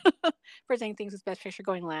presenting presenting things with Best Picture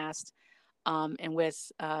going last, and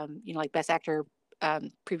with like Best Actor,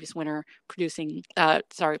 previous winner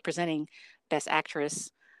presenting Best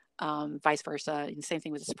Actress, vice versa, and same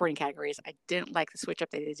thing with the supporting categories. I didn't like the switch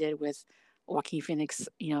up that they did with Joaquin Phoenix,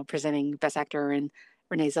 presenting Best Actor, and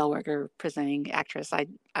Renee Zellweger presenting Actress. I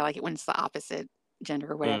like it when it's the opposite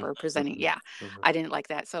gender or Mm, whatever presenting. mhm, Yeah, mhm. I didn't like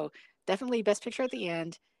that. So definitely Best Picture at the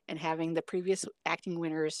end, and having the previous acting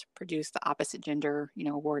winners produce the opposite gender,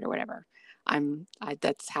 award or whatever.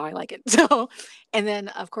 That's how I like it. So, and then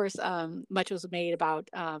of course, much was made about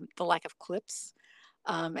the lack of clips,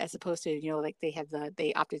 as opposed to, like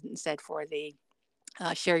they opted instead for the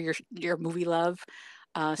share your movie love,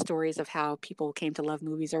 stories of how people came to love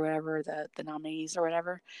movies or whatever, the nominees or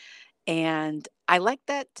whatever. And I liked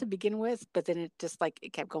that to begin with, but then it just like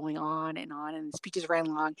it kept going on, and the speeches ran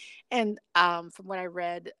long. And from what I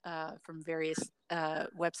read from various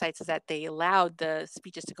websites, is that they allowed the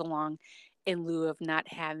speeches to go long in lieu of not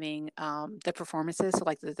having the performances, so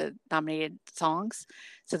like the nominated songs.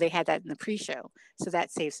 So they had that in the pre-show, so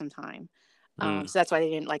that saved some time. Mm, So that's why they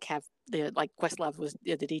didn't like have the like Questlove was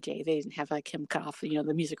the DJ. They didn't have like him cut off the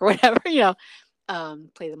music or whatever,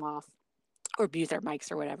 play them off or mute their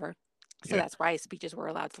mics or whatever. So yeah. that's why speeches were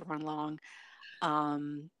allowed to run long.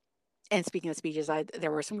 Um, and speaking of speeches,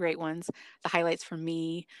 there were some great ones. The highlights for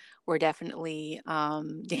me were definitely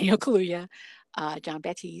Daniel Kaluuya, John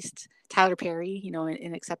Baptiste, Tyler Perry,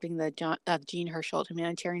 in accepting the Jean Hersholt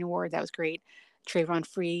Humanitarian Award. That was great. Trayvon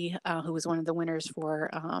Free, who was one of the winners for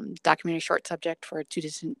documentary short subject for Two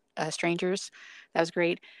Distant Strangers. That was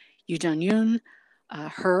great. Yu Jung Yoon,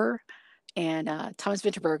 Her, and Thomas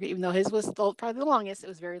Vinterberg, even though his was probably the longest, it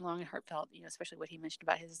was very long and heartfelt. Especially what he mentioned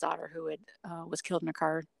about his daughter who had was killed in a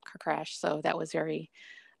car crash. So that was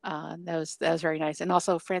that was very nice. And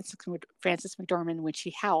also Frances McDormand, when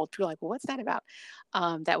she howled, people were like, "Well, what's that about?"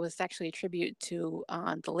 That was actually a tribute to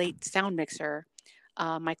the late sound mixer,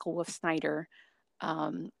 Michael Wolf Snyder.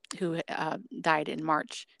 who died in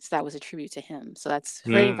March. So that was a tribute to him. So that's for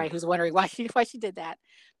Mm. anybody who's wondering why she did that.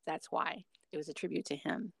 That's why it was a tribute to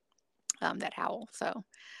him. That howl. So,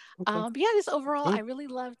 Okay. but yeah, just overall, Mm. I really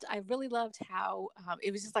loved how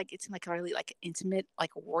it was just like it's like a really like intimate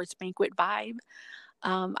like awards banquet vibe.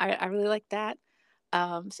 I really like that.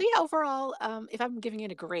 So yeah, overall, if I'm giving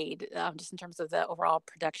it a grade, just in terms of the overall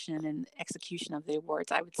production and execution of the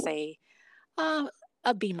awards, I would say uh,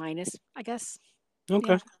 a B minus, I guess.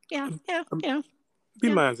 Okay. Yeah, yeah, yeah. Um, You know, B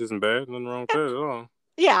yeah, minus isn't bad. Nothing wrong with yeah, that at all.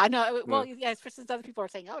 yeah. I know. Yeah. Well, yeah. Especially since other people are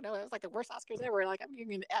saying, "Oh no, it was like the worst Oscars ever." Like I'm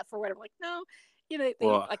giving it an F or whatever. Like no, they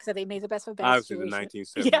Well, like I said, they made the best of a bad obviously the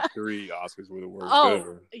situation. Yeah. 1973 Oscars were the worst Oh,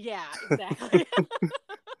 ever. yeah. Exactly.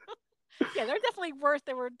 Yeah, they're definitely worse.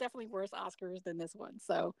 There were definitely worse Oscars than this one.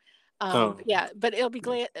 So, Oh. but yeah, but it'll be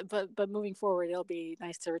glad. But moving forward, it'll be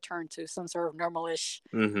nice to return to some sort of normalish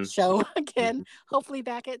Mm-hmm. show again. Mm-hmm. Hopefully,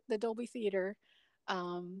 back at the Dolby Theater.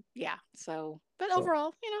 Yeah. So, but Oh.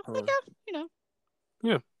 overall, All like right. yeah,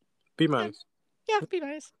 Yeah. B yeah, minus. yeah, be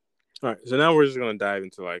nice. All right. So now we're just gonna dive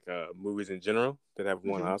into like movies in general that have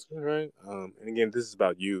won Hmm. Oscars, right? And again, this is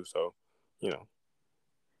about you, so you know,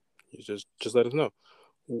 you just let us know.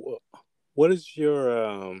 What is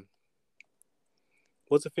your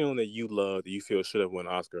what's a film that you love that you feel should have won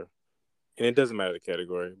Oscar? And it doesn't matter the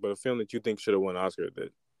category, but a film that you think should have won Oscar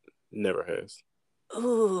that never has.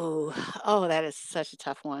 Ooh, oh, that is such a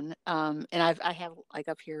tough one. And I have like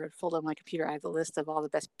up here folded on my computer. I have the list of all the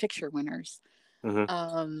Best Picture winners. Mm-hmm.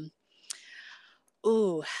 Um,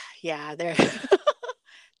 ooh, yeah, there.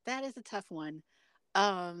 That is a tough one.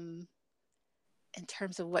 Um, in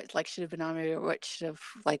terms of what like should have been nominated or what should have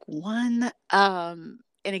like won.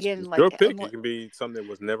 And again, It's your like pick. It can be something that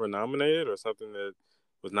was never nominated or something that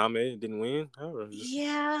was nominated and didn't win. Or just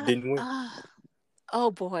yeah. didn't win. Oh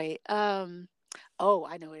boy. Oh,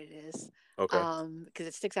 I know what it is. Okay. Because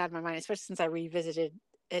it sticks out in my mind, especially since I revisited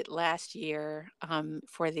it last year.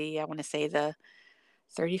 For the I want to say the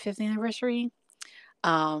 35th anniversary.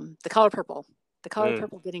 The Color Purple. The Color Mm.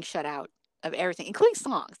 Purple getting shut out of everything, including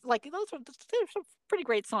songs. Like those were there's some pretty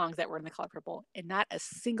great songs that were in the Color Purple, and not a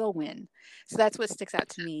single win. So that's what sticks out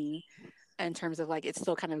to me in terms of like it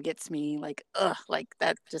still kind of gets me like ugh, like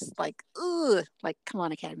that just like ugh, like come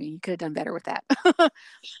on Academy, you could have done better with that. Okay.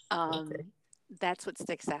 um, that's what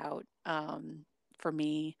sticks out for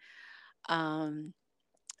me. Um,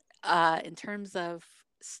 in terms of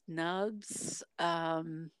snubs,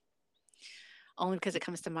 only because it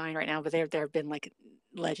comes to mind right now, but there have been like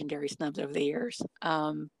legendary snubs over the years.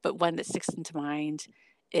 But one that sticks into mind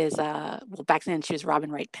is well back then she was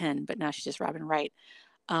Robin Wright Penn, but now she's just Robin Wright.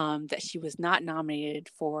 That she was not nominated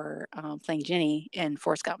for playing Jenny in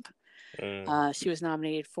Forrest Gump. Mm. She was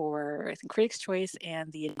nominated for I think Critics' Choice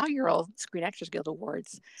and the inaugural Screen Actors Guild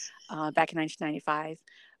Awards back in 1995,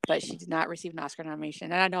 but she did not receive an Oscar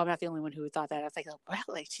nomination. And I know I'm not the only one who thought that. I was like, oh, well,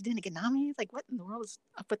 like she didn't get nominated. Like, what in the world is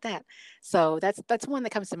up with that? So that's one that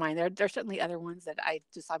comes to mind. There's certainly other ones that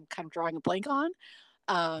I'm kind of drawing a blank on.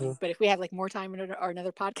 Mm. But if we had like more time or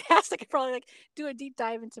another podcast, I could probably like do a deep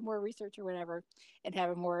dive into more research or whatever, and have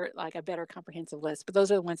a more like a better comprehensive list. But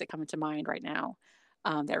those are the ones that come into mind right now,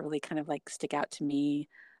 that really kind of like stick out to me,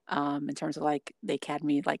 in terms of like the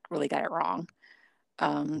Academy like really got it wrong.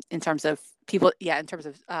 In terms of people, yeah, in terms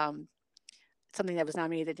of something that was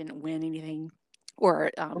nominated that didn't win anything,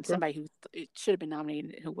 or Okay. somebody who should have been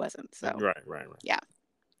nominated who wasn't. So Right. Right. Right. yeah,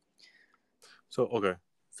 So okay.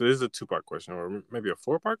 So this is a two-part question, or maybe a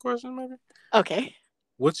four-part question, maybe. okay.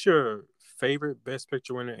 What's your favorite Best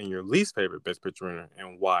Picture winner and your least favorite Best Picture winner,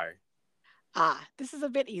 and why? This is a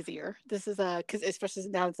bit easier. This is a because especially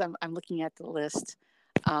now as I'm looking at the list.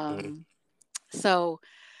 Mm-hmm. Um, so,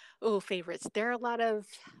 oh, favorites. There are a lot of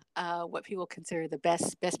what people consider the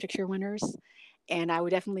best picture winners, and I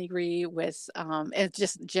would definitely agree with and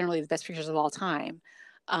just generally the best pictures of all time.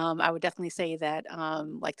 I would definitely say that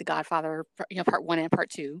like The Godfather, part one and part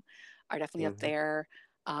two, are definitely up Mm-hmm. there.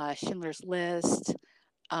 Schindler's List.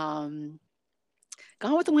 Um,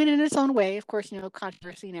 Gone with the Wind in its own way, of course,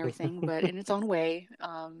 controversy and everything, but in its own way.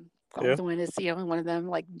 Gone with Yeah. the Wind is, one of them,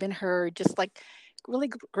 like Ben Hur, just like really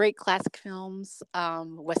great classic films.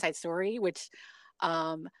 West Side Story, which,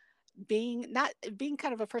 um, being not being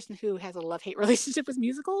kind of a person who has a love hate relationship with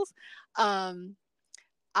musicals, um,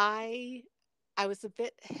 I I was a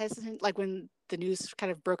bit hesitant, like when the news kind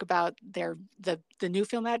of broke about the new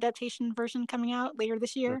film adaptation version coming out later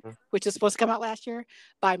this year, Mm-hmm. which is supposed to come out last year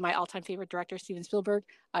by my all time favorite director Steven Spielberg.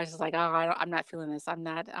 I was just like, oh, I'm not feeling this. I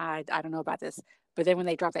don't know about this. But then when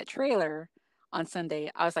they dropped that trailer on Sunday,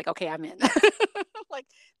 I was like, okay, I'm in. Like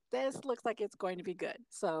this looks like it's going to be good.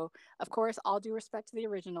 So of course, all due respect to the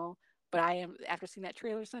original. But I am, after seeing that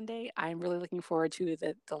trailer Sunday, I'm really looking forward to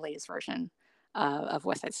the latest version of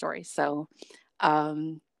West Side Story. So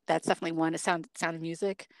that's definitely one. Sound of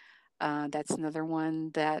Music. That's another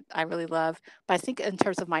one that I really love. But I think in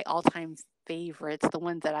terms of my all time favorites, the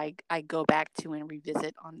ones that I go back to and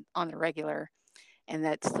revisit on the regular, and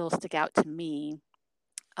that still stick out to me,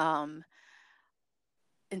 um,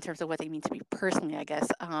 in terms of what they mean to me personally, I guess.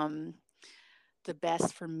 The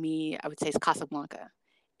best for me, I would say, is Casablanca.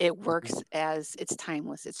 It works as it's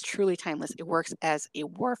timeless. It's truly timeless. It works as a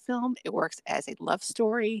war film. It works as a love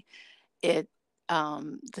story. It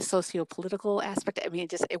the socio-political aspect. I mean,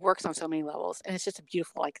 it works on so many levels, and it's just a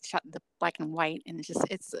beautiful, like shot the black and white, and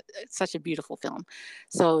it's such a beautiful film.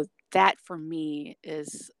 So that for me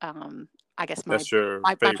is, I guess That's your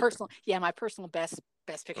my favorite. personal, yeah, my personal best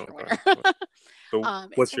picture Okay. winner. So,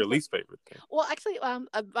 In what's your terms of, least favorite thing? well, actually,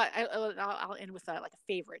 but I'll end with like a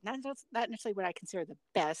favorite. Not necessarily what I consider the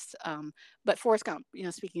best, but Forrest Gump. You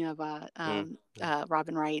know, speaking of Mm-hmm.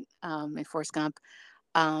 Robin Wright and Forrest Gump,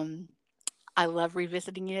 um, I love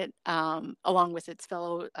revisiting it, along with its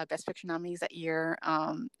fellow Best Picture nominees that year,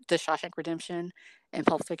 The Shawshank Redemption and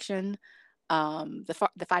Pulp Fiction.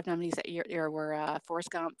 The five nominees that year were Forrest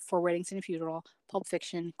Gump, Four Weddings and a Funeral, Pulp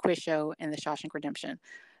Fiction, Quiz Show, and The Shawshank Redemption.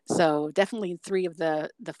 So definitely three of the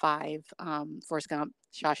five, Forrest Gump,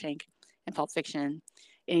 Shawshank, and Pulp Fiction.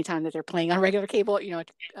 Anytime that they're playing on regular cable,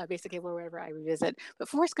 basic cable or whatever, I revisit. But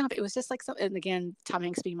Forrest Gump, it was just like and again, Tom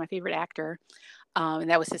Hanks being my favorite actor, and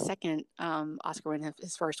that was his second Oscar win.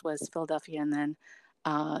 His first was Philadelphia, and then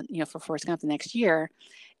for Forrest Gump the next year.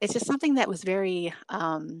 It's just something that was very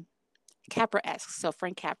Capra-esque. So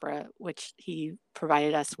Frank Capra, which he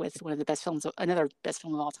provided us with one of the best films, another best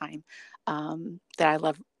film of all time, that I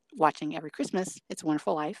love watching every Christmas. It's a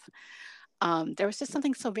Wonderful Life. There was just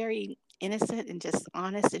something so very innocent and just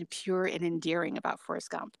honest and pure and endearing about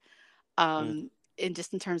Forrest Gump. And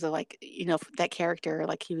just in terms of like, that character,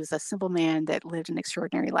 like he was a simple man that lived an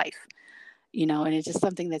extraordinary life, and it's just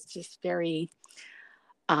something that's just very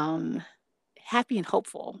um, happy and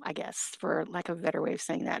hopeful, I guess, for lack of a better way of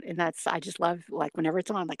saying that. And I just love, like, whenever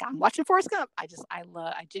it's on, like I'm watching Forrest Gump, I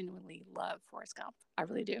genuinely love Forrest Gump. I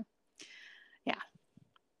really do. Yeah.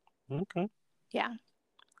 Okay. Yeah.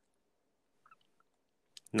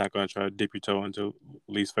 Not gonna try to dip your toe into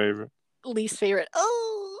least favorite. Least favorite.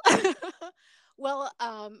 Oh, well,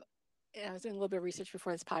 I was doing a little bit of research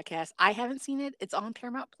before this podcast. I haven't seen it. It's on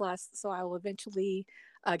Paramount Plus, so I will eventually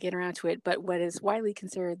get around to it. But what is widely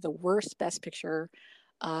considered the worst Best Picture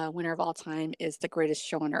winner of all time is The Greatest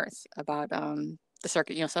Show on Earth, about the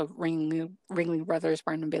circuit. So Ringling Brothers,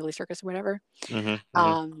 Barnum and Bailey Circus, or whatever. Mm-hmm.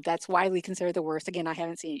 Mm-hmm. That's widely considered the worst. Again, I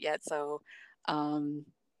haven't seen it yet, so um,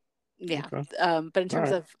 yeah. Okay. But in All terms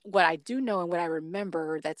right. of what I do know and what I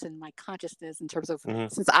remember, that's in my consciousness, in terms of Mm-hmm.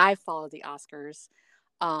 since I followed the Oscars,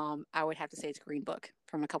 I would have to say it's Green Book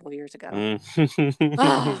from a couple of years ago. Mm.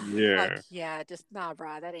 Like, Yeah. yeah, just nah,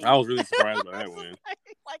 brah, that I ain't. was really surprised by that one.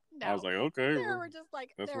 Like, I was no, like, okay, there well, were just like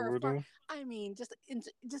that's what there are we're far. doing. I mean,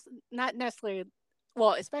 just not necessarily.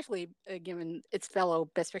 Well, especially given its fellow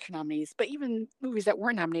Best Picture nominees, but even movies that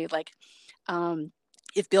weren't nominated, like um,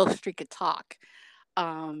 If Bill Street Could Talk,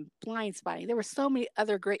 Blind Spotting. There were so many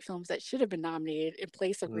other great films that should have been nominated in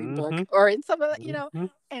place of Green Book Mm-hmm. or in some of the. Mm-hmm.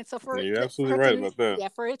 And so Yeah, you're for absolutely her right to, about that. yeah,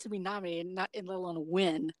 for it to be nominated, not and let alone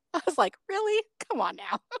win, I was like, really? Come on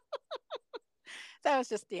now. That was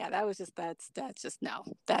just, yeah, that was just that's just no,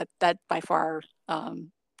 that by far,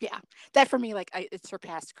 yeah, that for me, like it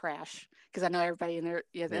surpassed Crash, because I know everybody in their,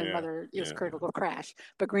 yeah, their Yeah. mother, it was Yeah. critical of Crash,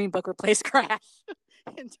 but Green Book replaced Crash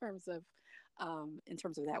in terms of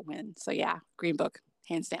that win. So yeah, Green Book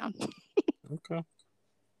hands down. Okay.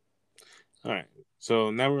 All right. So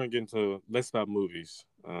now we're gonna get into less about movies.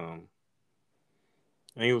 I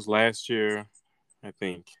think it was last year. I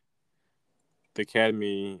think the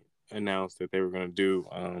Academy announced that they were gonna do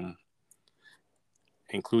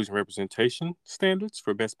inclusion representation standards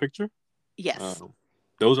for Best Picture. Yes, Um,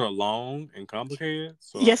 those are long and complicated,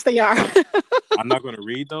 so yes, they are. I'm not going to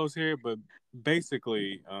read those here. But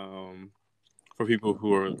basically, for people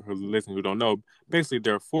who are listening who don't know, basically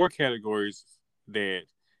there are four categories that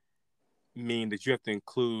mean that you have to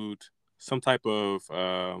include some type of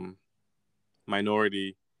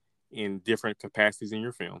minority in different capacities in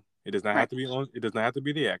your film. It does not have Right. to be on. It does not have to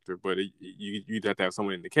be the actor, but you either have to have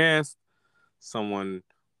someone in the cast, someone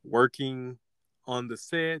working on the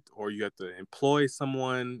set, or you have to employ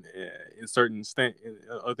someone in certain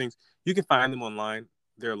other things. You can find them online.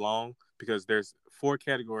 They're long because there's four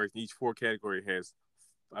categories. Each four category has,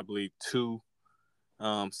 I believe, two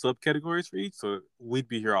subcategories for each. So we'd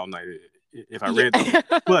be here all night if I Yeah. read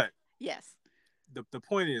those. But Yes. the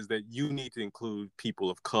point is that you need to include people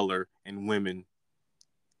of color and women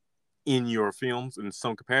in your films in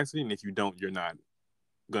some capacity, and if you don't, you're not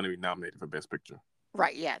going to be nominated for Best Picture.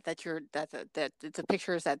 Right. Yeah. That it's the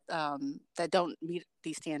pictures that don't meet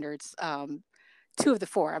these standards. Two of the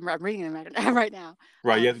four. I'm reading them right now.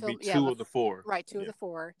 Right, you have to be Film. Yeah. two of the four. Right. Two of Yeah. the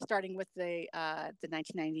four, starting with the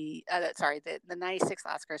 1990. Sorry, the 96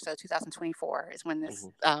 Oscars. So 2024 is when this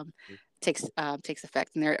Mm-hmm. takes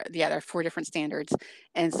effect. And there are four different standards.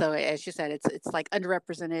 And so, as you said, it's like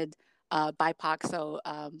underrepresented, BIPOC. So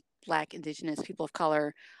Black, Indigenous, people of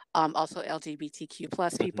color, also LGBTQ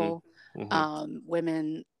plus Mm-hmm. people, Mm-hmm.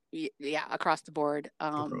 women, yeah, across the board,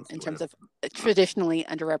 Across in the terms board. of traditionally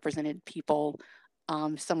underrepresented people,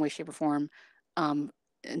 some way, shape, or form, um,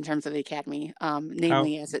 in terms of the Academy, How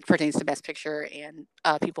namely as it pertains to Best Picture and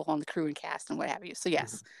people on the crew and cast and what have you. So mhm.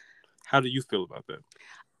 yes. How do you feel about that?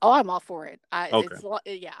 Oh, I'm all for it. Okay.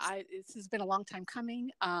 Yeah. This has been a long time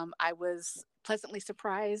coming. I was pleasantly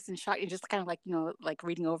surprised and shocked, and just kind of like like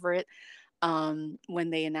reading over it, when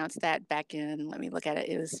they announced that back in. Let me look at it.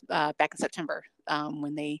 It was back in September,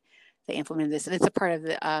 when they implemented this, and it's a part of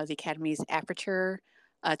the Academy's Aperture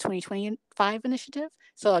 2025 initiative.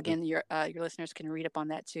 So again, your listeners can read up on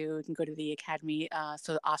that too. You can go to the Academy.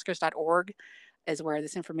 So Oscars.org is where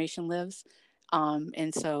this information lives,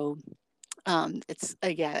 and so it's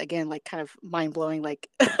yeah, again, like kind of mind blowing, like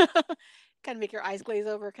kind of make your eyes glaze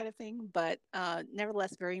over kind of thing, but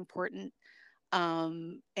nevertheless very important.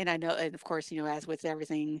 And I know, and of course, as with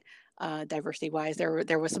everything, diversity wise,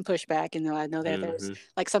 there was some pushback, and I know that there's Mm-hmm.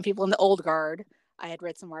 like some people in the old guard. I had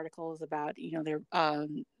read some articles about there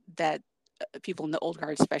that people in the old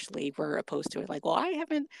guard especially were opposed to it. Like, well, I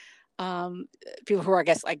haven't, people who are, I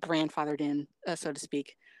guess, like grandfathered in, so to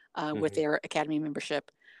speak, with Mm-hmm. their Academy membership.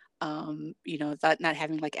 That not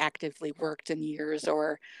having like actively worked in years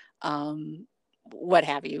or what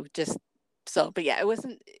have you. Just so, but yeah, it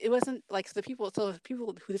wasn't like the people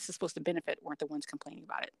who this is supposed to benefit weren't the ones complaining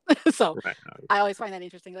about it. So Right. I always find that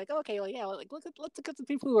interesting. Like, okay, well, yeah, like let's look at the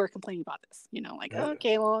people who are complaining about this. Like,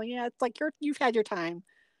 okay, well, yeah, it's like you've had your time.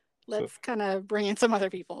 So Let's kind of bring in some other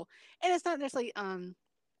people, and it's not necessarily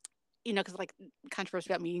because like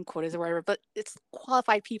controversy about meeting quotas or whatever, but it's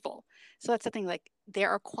qualified people. So that's the thing. Like, there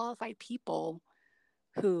are qualified people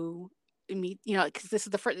who meet, because this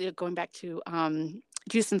is the first, going back to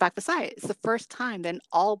Juice and Black Messiah. It's the first time that an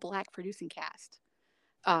all black producing cast,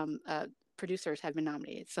 um, uh, producers have been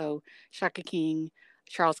nominated. So Shaka King,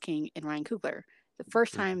 Charles King, and Ryan Coogler. The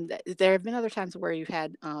first mhm. time that there have been other times where you've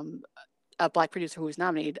had a black producer who was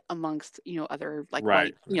nominated amongst other like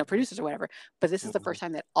Right. white Right. producers or whatever, but this is the Mm-hmm. first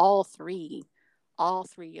time that all three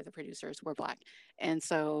of the producers were black. And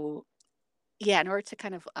so yeah, in order to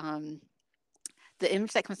kind of the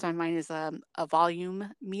image that comes to my mind is a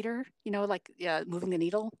volume meter, like, yeah, moving the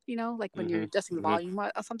needle, like when you're Mm-hmm. adjusting the Mm-hmm. volume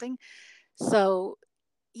of something. So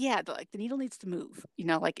yeah, like the needle needs to move,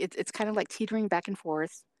 like it's kind of like teetering back and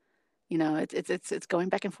forth. It's going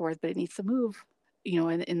back and forth, but it needs to move,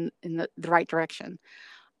 in the right direction.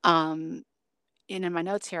 Um, and in my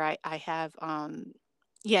notes here, I have,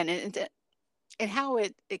 yeah, and how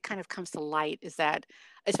it kind of comes to light is that,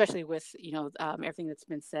 especially with everything that's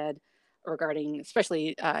been said regarding,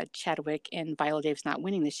 especially Chadwick and Viola Davis not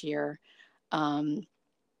winning this year, um,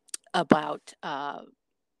 about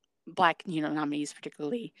black nominees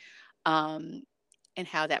particularly, um, and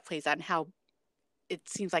how that plays out, and how it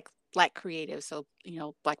seems like black creatives, so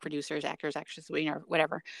black producers, actors, actresses,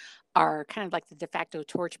 whatever, are kind of like the de facto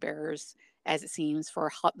torchbearers, as it seems, for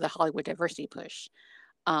the Hollywood diversity push.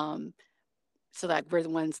 Um, so that we're the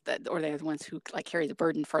ones that, or they're the ones who like carry the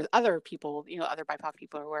burden for other people, other BIPOC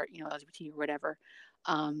people, or LGBT or whatever,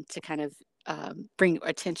 to kind of bring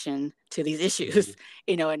attention to these Mm-hmm. issues,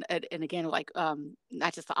 and again, like,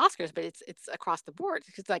 not just the Oscars, but it's across the board.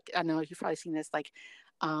 Because like, I know you've probably seen this, like,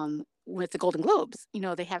 with the Golden Globes,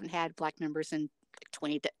 they haven't had black members in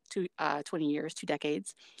like 20 years, 2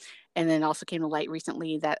 decades, and then also came to light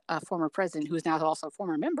recently that a former president, who is now also a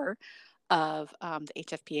former member of the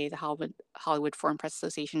HFPA, the Hollywood Foreign Press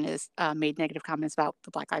Association, is made negative comments about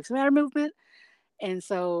the Black Lives Matter movement. And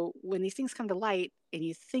so when these things come to light and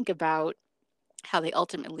you think about how they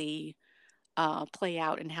ultimately play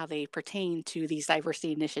out and how they pertain to these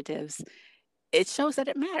diversity initiatives, it shows that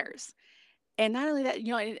it matters. And not only that,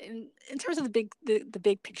 in terms of the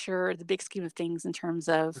big picture, the big scheme of things, in terms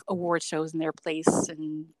of award shows and their place,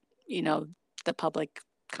 and you know the public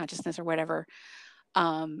consciousness or whatever,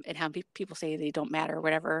 and how people say they don't matter or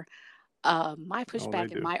whatever. My Oh, they pushback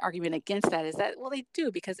and do. my argument against that is that, well, they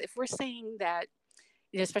do, because if we're saying that,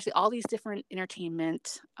 especially all these different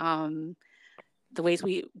entertainment the ways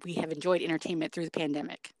we have enjoyed entertainment through the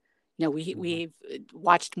pandemic. You know, Mm-hmm. we've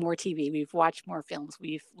watched more TV, we've watched more films,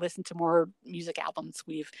 we've listened to more music albums,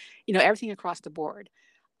 we've, you know, everything across the board.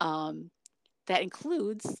 Um, that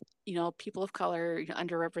includes, you know, people of color, you know,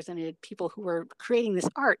 underrepresented people who are creating this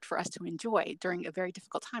art for us to enjoy during a very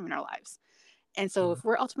difficult time in our lives. And so, if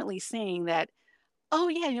we're ultimately saying that, oh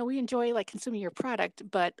yeah, you know, we enjoy like consuming your product,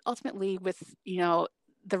 but ultimately with, you know,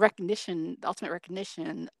 the ultimate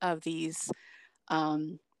recognition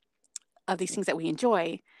um, of these things that we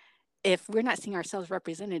enjoy, if we're not seeing ourselves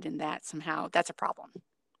represented in that somehow, that's a problem,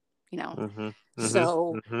 you know. Mm-hmm. Mm-hmm.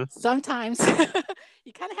 So Mm-hmm. sometimes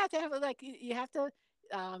you kind of have to have like you have to.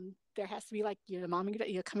 There has to be like your mom and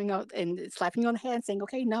you're coming out and slapping you on the head and saying,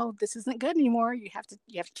 "Okay, no, this isn't good anymore. You have to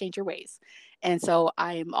change your ways." And so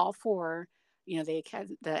I'm all for, you know, the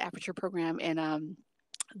Aperture program and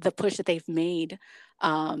the push that they've made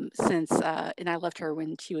since. And I loved her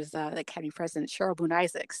when she was the Academy president, Cheryl Boone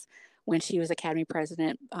Isaacs, when she was Academy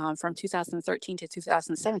president from 2013 to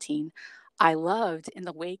 2017. I loved in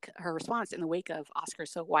the wake her response in the wake of Oscar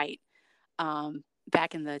So White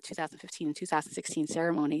back in the 2015 and 2016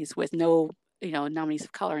 ceremonies with no, you know, nominees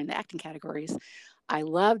of color in the acting categories. I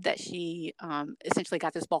loved that she essentially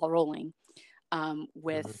got this ball rolling Mm-hmm.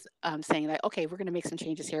 with saying that, okay, we're going to make some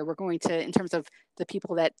changes here. We're going to, in terms of the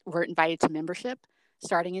people that were invited to membership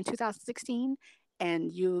starting in 2016.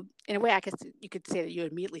 And you, in a way, I guess you could say that you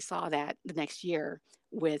immediately saw that the next year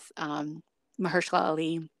with Mahershala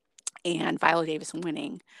Ali and Viola Davis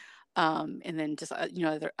winning, and then just you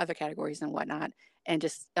know other categories and whatnot. And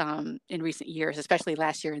just in recent years, especially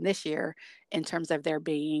last year and this year, in terms of there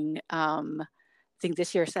being, I think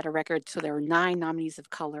this year set a record. So there were 9 nominees of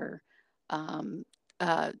color um,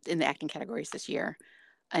 in the acting categories this year,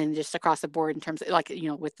 and just across the board in terms of like you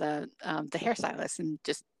know with the hairstylists and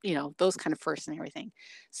just you know those kind of firsts and everything.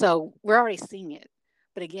 So we're already seeing it.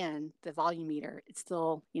 But again, the volume meter, it's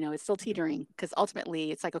still, you know, it's still teetering because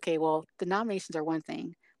ultimately it's like, okay, well, the nominations are one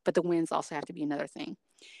thing, but the wins also have to be another thing.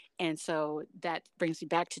 And so that brings me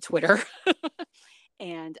back to Twitter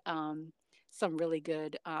and some really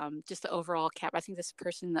good, just the overall cap. I think this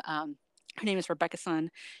person, her name is Rebecca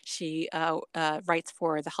Sun. She writes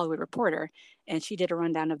for the Hollywood Reporter, and she did a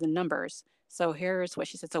rundown of the numbers. So here's what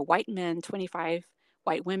she said. So white men, 25,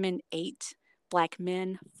 white women, 8, black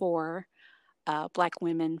men, 4, black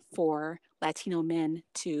women, 4, Latino men,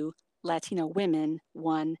 2, Latino women,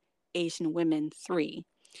 1, Asian women, 3.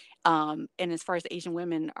 And as far as Asian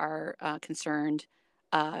women are concerned,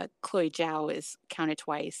 Chloe Zhao is counted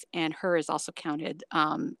twice, and her is also counted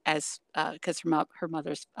as because her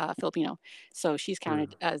mother's Filipino, so she's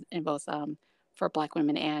counted as in both for Black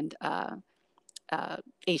women and uh,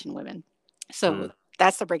 Asian women. So Mm-hmm.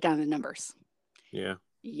 that's the breakdown of the numbers. Yeah.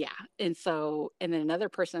 Yeah, and so and then another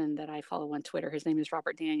person that I follow on Twitter, his name is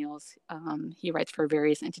Robert Daniels. He writes for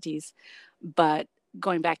various entities, but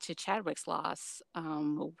going back to Chadwick's loss,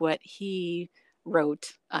 what he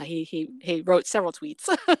wrote, he wrote several tweets,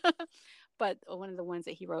 but one of the ones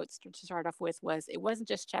that he wrote to start off with was it wasn't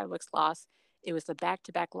just Chadwick's loss; it was the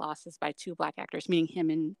back-to-back losses by 2 black actors, meaning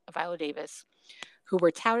him and Viola Davis, who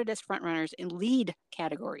were touted as frontrunners in lead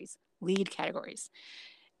categories. Lead categories.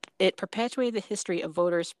 It perpetuated the history of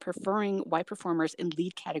voters preferring white performers in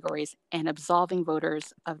lead categories and absolving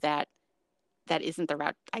voters of that isn't the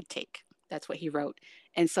route I'd take. That's what he wrote.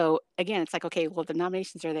 And so again, it's like, okay, well, the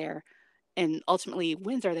nominations are there and ultimately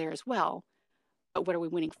wins are there as well. But what are we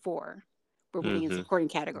winning for? We're winning in Mm-hmm. supporting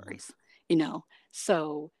Mm-hmm. categories, you know.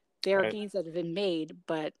 So there are I, gains that have been made,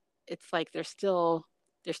 but it's like there's still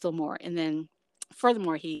more. And then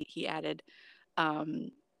furthermore, he added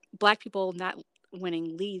um, black people not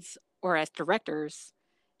winning leads or as directors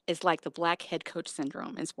is like the black head coach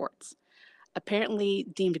syndrome in sports. Apparently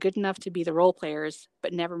deemed good enough to be the role players,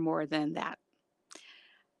 but never more than that.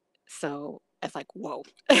 So it's like, whoa.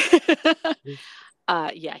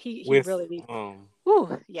 Yeah, he with really, um.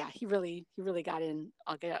 ooh, yeah, he really got in.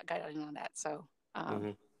 Got in on that. So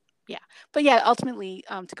Mm-hmm. yeah, but yeah, ultimately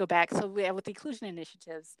to go back. So yeah, with the inclusion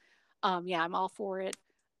initiatives, yeah, I'm all for it.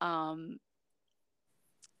 Um,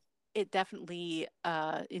 it definitely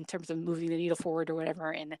in terms of moving the needle forward or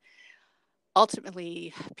whatever, and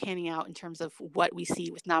ultimately panning out in terms of what we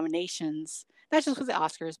see with nominations, not just with the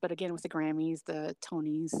Oscars, but again with the Grammys, the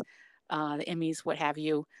Tonys, the Emmys, what have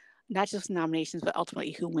you. Not just nominations, but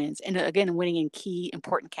ultimately who wins, and again winning in key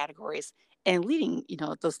important categories and leading, you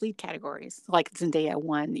know, those lead categories. Like Zendaya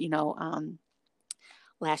won, you know,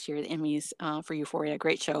 last year the Emmys for Euphoria.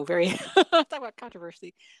 Great show. Very talk about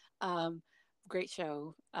controversy. Um, Great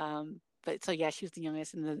show. But so yeah, she was the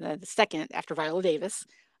youngest and the second after Viola Davis,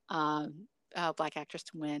 black actress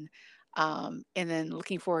to win. And then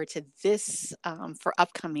looking forward to this for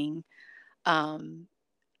upcoming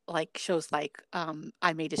like shows like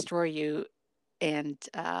I May Destroy You and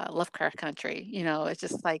Lovecraft Country. It's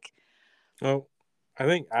just like, Well, I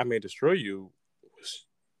think I May Destroy You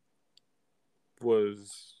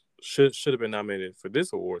should have been nominated for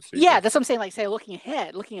this award yeah, season. that's what I'm saying. Like, say, looking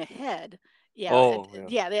ahead. Yeah, Oh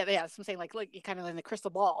yeah, yeah. That's what I'm saying. Like, look, you kind of in the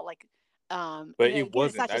crystal ball. Like, but and then it again, it's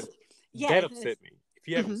wasn't. not just, yeah, That it's, upset me. If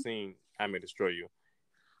you haven't mm-hmm. seen I May Destroy You,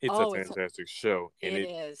 it's a Oh, fantastic show, and it it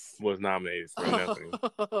is. was nominated for nothing,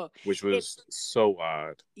 Oh, which it was so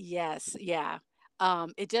odd. yes, yeah.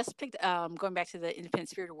 It just picked. Going back to the Independent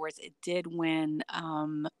Spirit Awards, it did win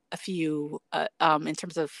a few in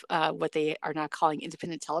terms of what they are now calling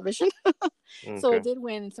independent television. So it Okay. did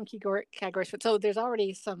win in some key categories. But so there's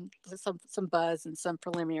already some buzz and some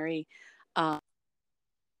preliminary. Um,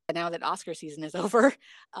 Now that Oscar season is over,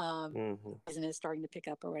 Hmm. season is starting to pick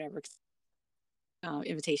up or whatever.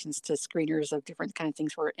 Invitations to screeners of different kind of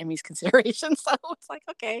things for Emmys consideration. So it's like,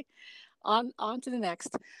 okay, on to the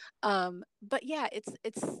next. But yeah,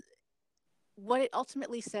 it's what it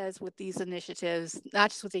ultimately says with these initiatives,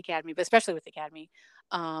 not just with the Academy, but especially with the Academy,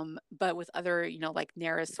 but with other, like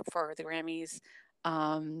NARAS for the Grammys,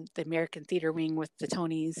 the American Theater Wing with the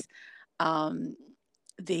Tonys, um,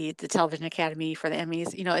 the Television Academy for the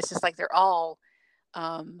Emmys. It's just like they're all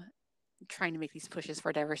um, trying to make these pushes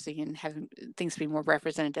for diversity and having things be more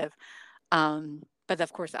representative. But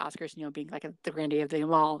of course, the Oscars, being like the grandee of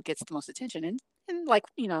them all, gets the most attention, and like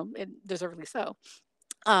deservedly so.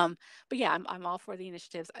 Um, but yeah, I'm all for the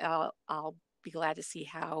initiatives. I'll be glad to see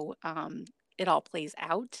how it all plays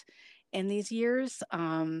out in these years.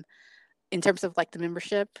 In terms of like the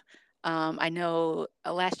membership, I know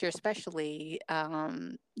last year especially,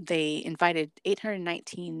 they invited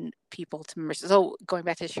 819 people to members. So going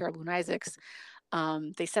back to Cheryl Boone Isaacs,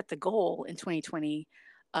 they set the goal in 2020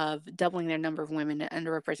 of doubling their number of women and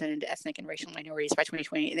underrepresented ethnic and racial minorities by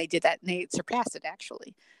 2020, and they did that, and they surpassed it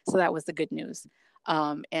actually. So that was the good news,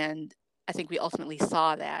 and I think we ultimately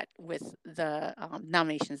saw that with the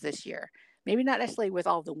nominations this year. Maybe not necessarily with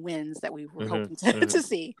all the wins that we were Hmm. hoping to, Hmm. to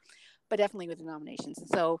see, but definitely with the nominations. And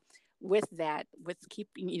so with that, with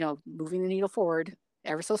keeping moving the needle forward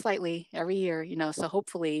ever so slightly every year, so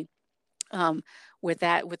hopefully um, with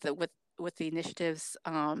that, with the initiatives,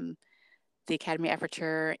 the Academy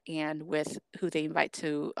Aperture, and with who they invite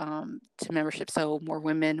to membership. So more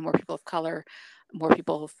women, more people of color, more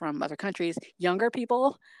people from other countries, younger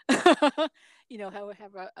people,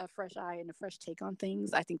 have a fresh eye and a fresh take on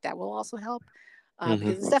things. I think that will also help. Hmm.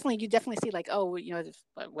 Because it's definitely, you definitely see like, oh,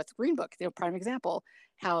 with Green Book, prime example,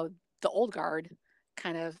 how the old guard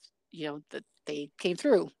kind of, that they came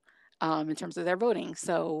through in terms of their voting.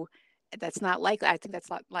 So that's not likely. I think that's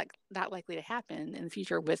not likely to happen in the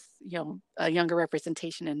future with a younger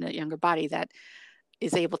representation and a younger body that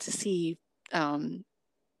is able to see um,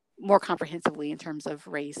 more comprehensively in terms of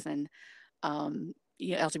race and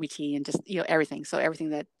LGBT and just everything. So everything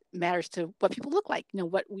that matters to what people look like.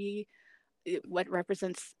 What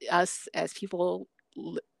represents us as people.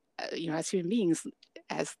 As human beings,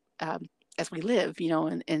 as um, as we live.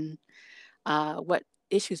 And what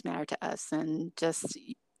issues matter to us, and just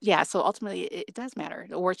yeah. So ultimately, it does matter.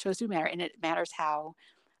 The award shows do matter, and it matters how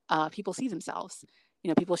people see themselves.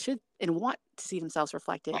 People should and want to see themselves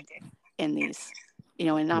reflected in these, in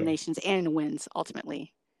Yeah. nominations and in wins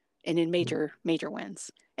ultimately, and in major wins.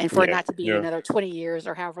 And for it Yeah. not to be Yeah. another 20 years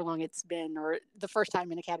or however long it's been, or the first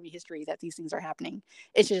time in Academy history that these things are happening,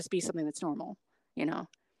 it should just be something that's normal, you know.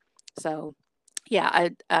 So yeah,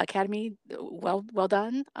 Academy, well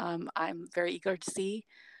done. I'm very eager to see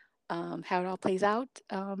how it all plays out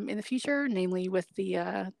in the future, namely with the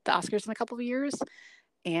Oscars in a couple of years.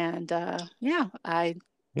 And yeah,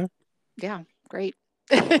 Yeah. yeah, great.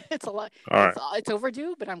 It's a lot. All right. It's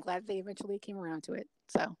overdue, but I'm glad they eventually came around to it.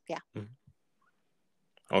 So yeah. Mhm.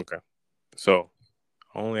 Okay. So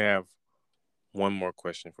I only have one more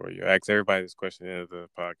question for you. I ask everybody this question at the end of the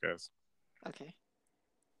podcast. Okay.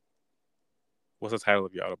 What's the title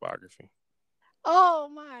of your autobiography? Oh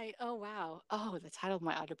my. Oh wow. Oh, the title of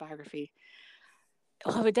my autobiography.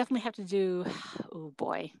 Well, I would definitely have to do. Oh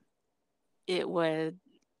boy. It would.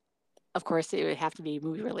 Of course, it would have to be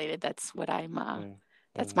movie related. That's what I'm.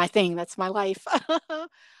 That's Mm-hmm. my thing. That's my life.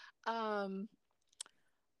 um.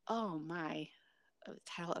 Oh my. The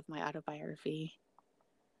title of my autobiography.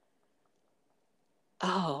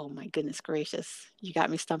 Oh my goodness gracious. You got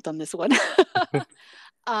me stumped on this one.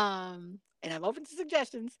 And I'm open to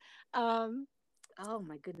suggestions. Um, oh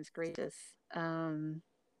my goodness gracious.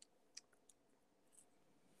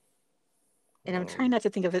 And I'm trying not to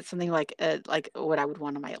think of it something like what I would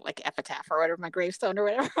want on my like epitaph or whatever, my gravestone or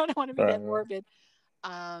whatever. I don't want to be that Right. morbid.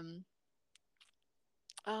 Um,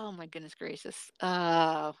 oh my goodness gracious.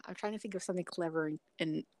 I'm trying to think of something clever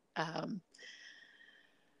and um,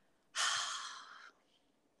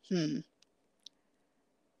 hmm.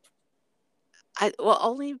 I well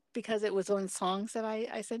only because it was on songs that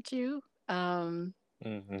I sent you.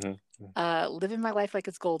 Mm-hmm. Living my life like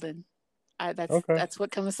it's golden. Okay. That's what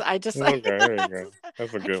comes. I just Okay. There you go.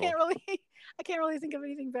 That's a I good one. can't really I can't really think of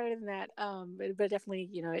anything better than that. But definitely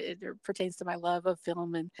it pertains to my love of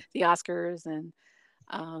film and the Oscars and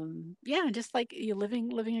yeah, just like you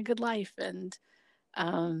living a good life and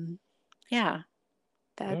um yeah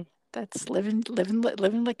that Yeah. that's living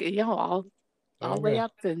like all the way Okay.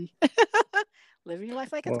 up and living your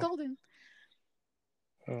life like it's Well, golden.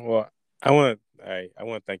 well, I want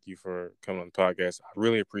to thank you for coming on the podcast. I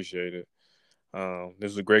really appreciate it.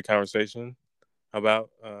 This was a great conversation about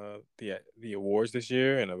the awards this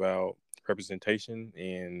year and about representation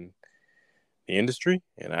in the industry.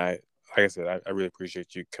 And like I said, I really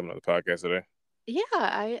appreciate you coming on the podcast today. Yeah,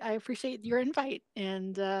 I appreciate your invite.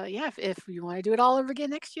 And yeah, if you want to do it all over again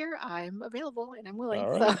next year, I'm available and I'm willing.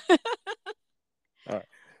 All So, right. All right.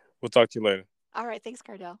 We'll talk to you later. all right. Thanks,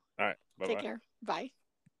 Cardell. All right. Bye Take bye. care. Bye.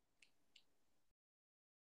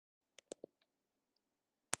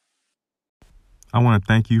 I want to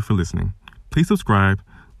thank you for listening. Please subscribe,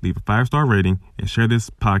 leave a 5-star rating, and share this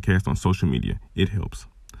podcast on social media. It helps.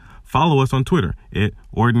 Follow us on Twitter at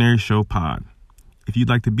Ordinary Show Pod. If you'd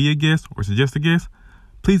like to be a guest or suggest a guest,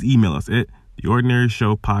 please email us at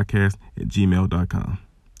theordinaryshowpodcast@gmail.com.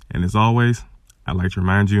 And as always, I'd like to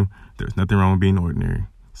remind you there's nothing wrong with being ordinary.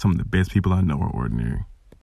 Some of the best people I know are ordinary.